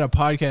I've ever had a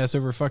podcast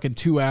over fucking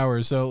 2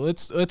 hours, so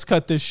let's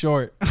cut this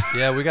short.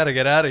 Yeah, we got to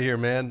get out of here,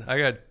 man. I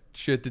got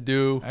shit to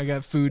do. I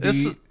got food to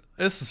eat.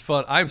 This is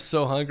fun. I'm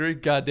so hungry.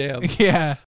 Goddamn. Yeah.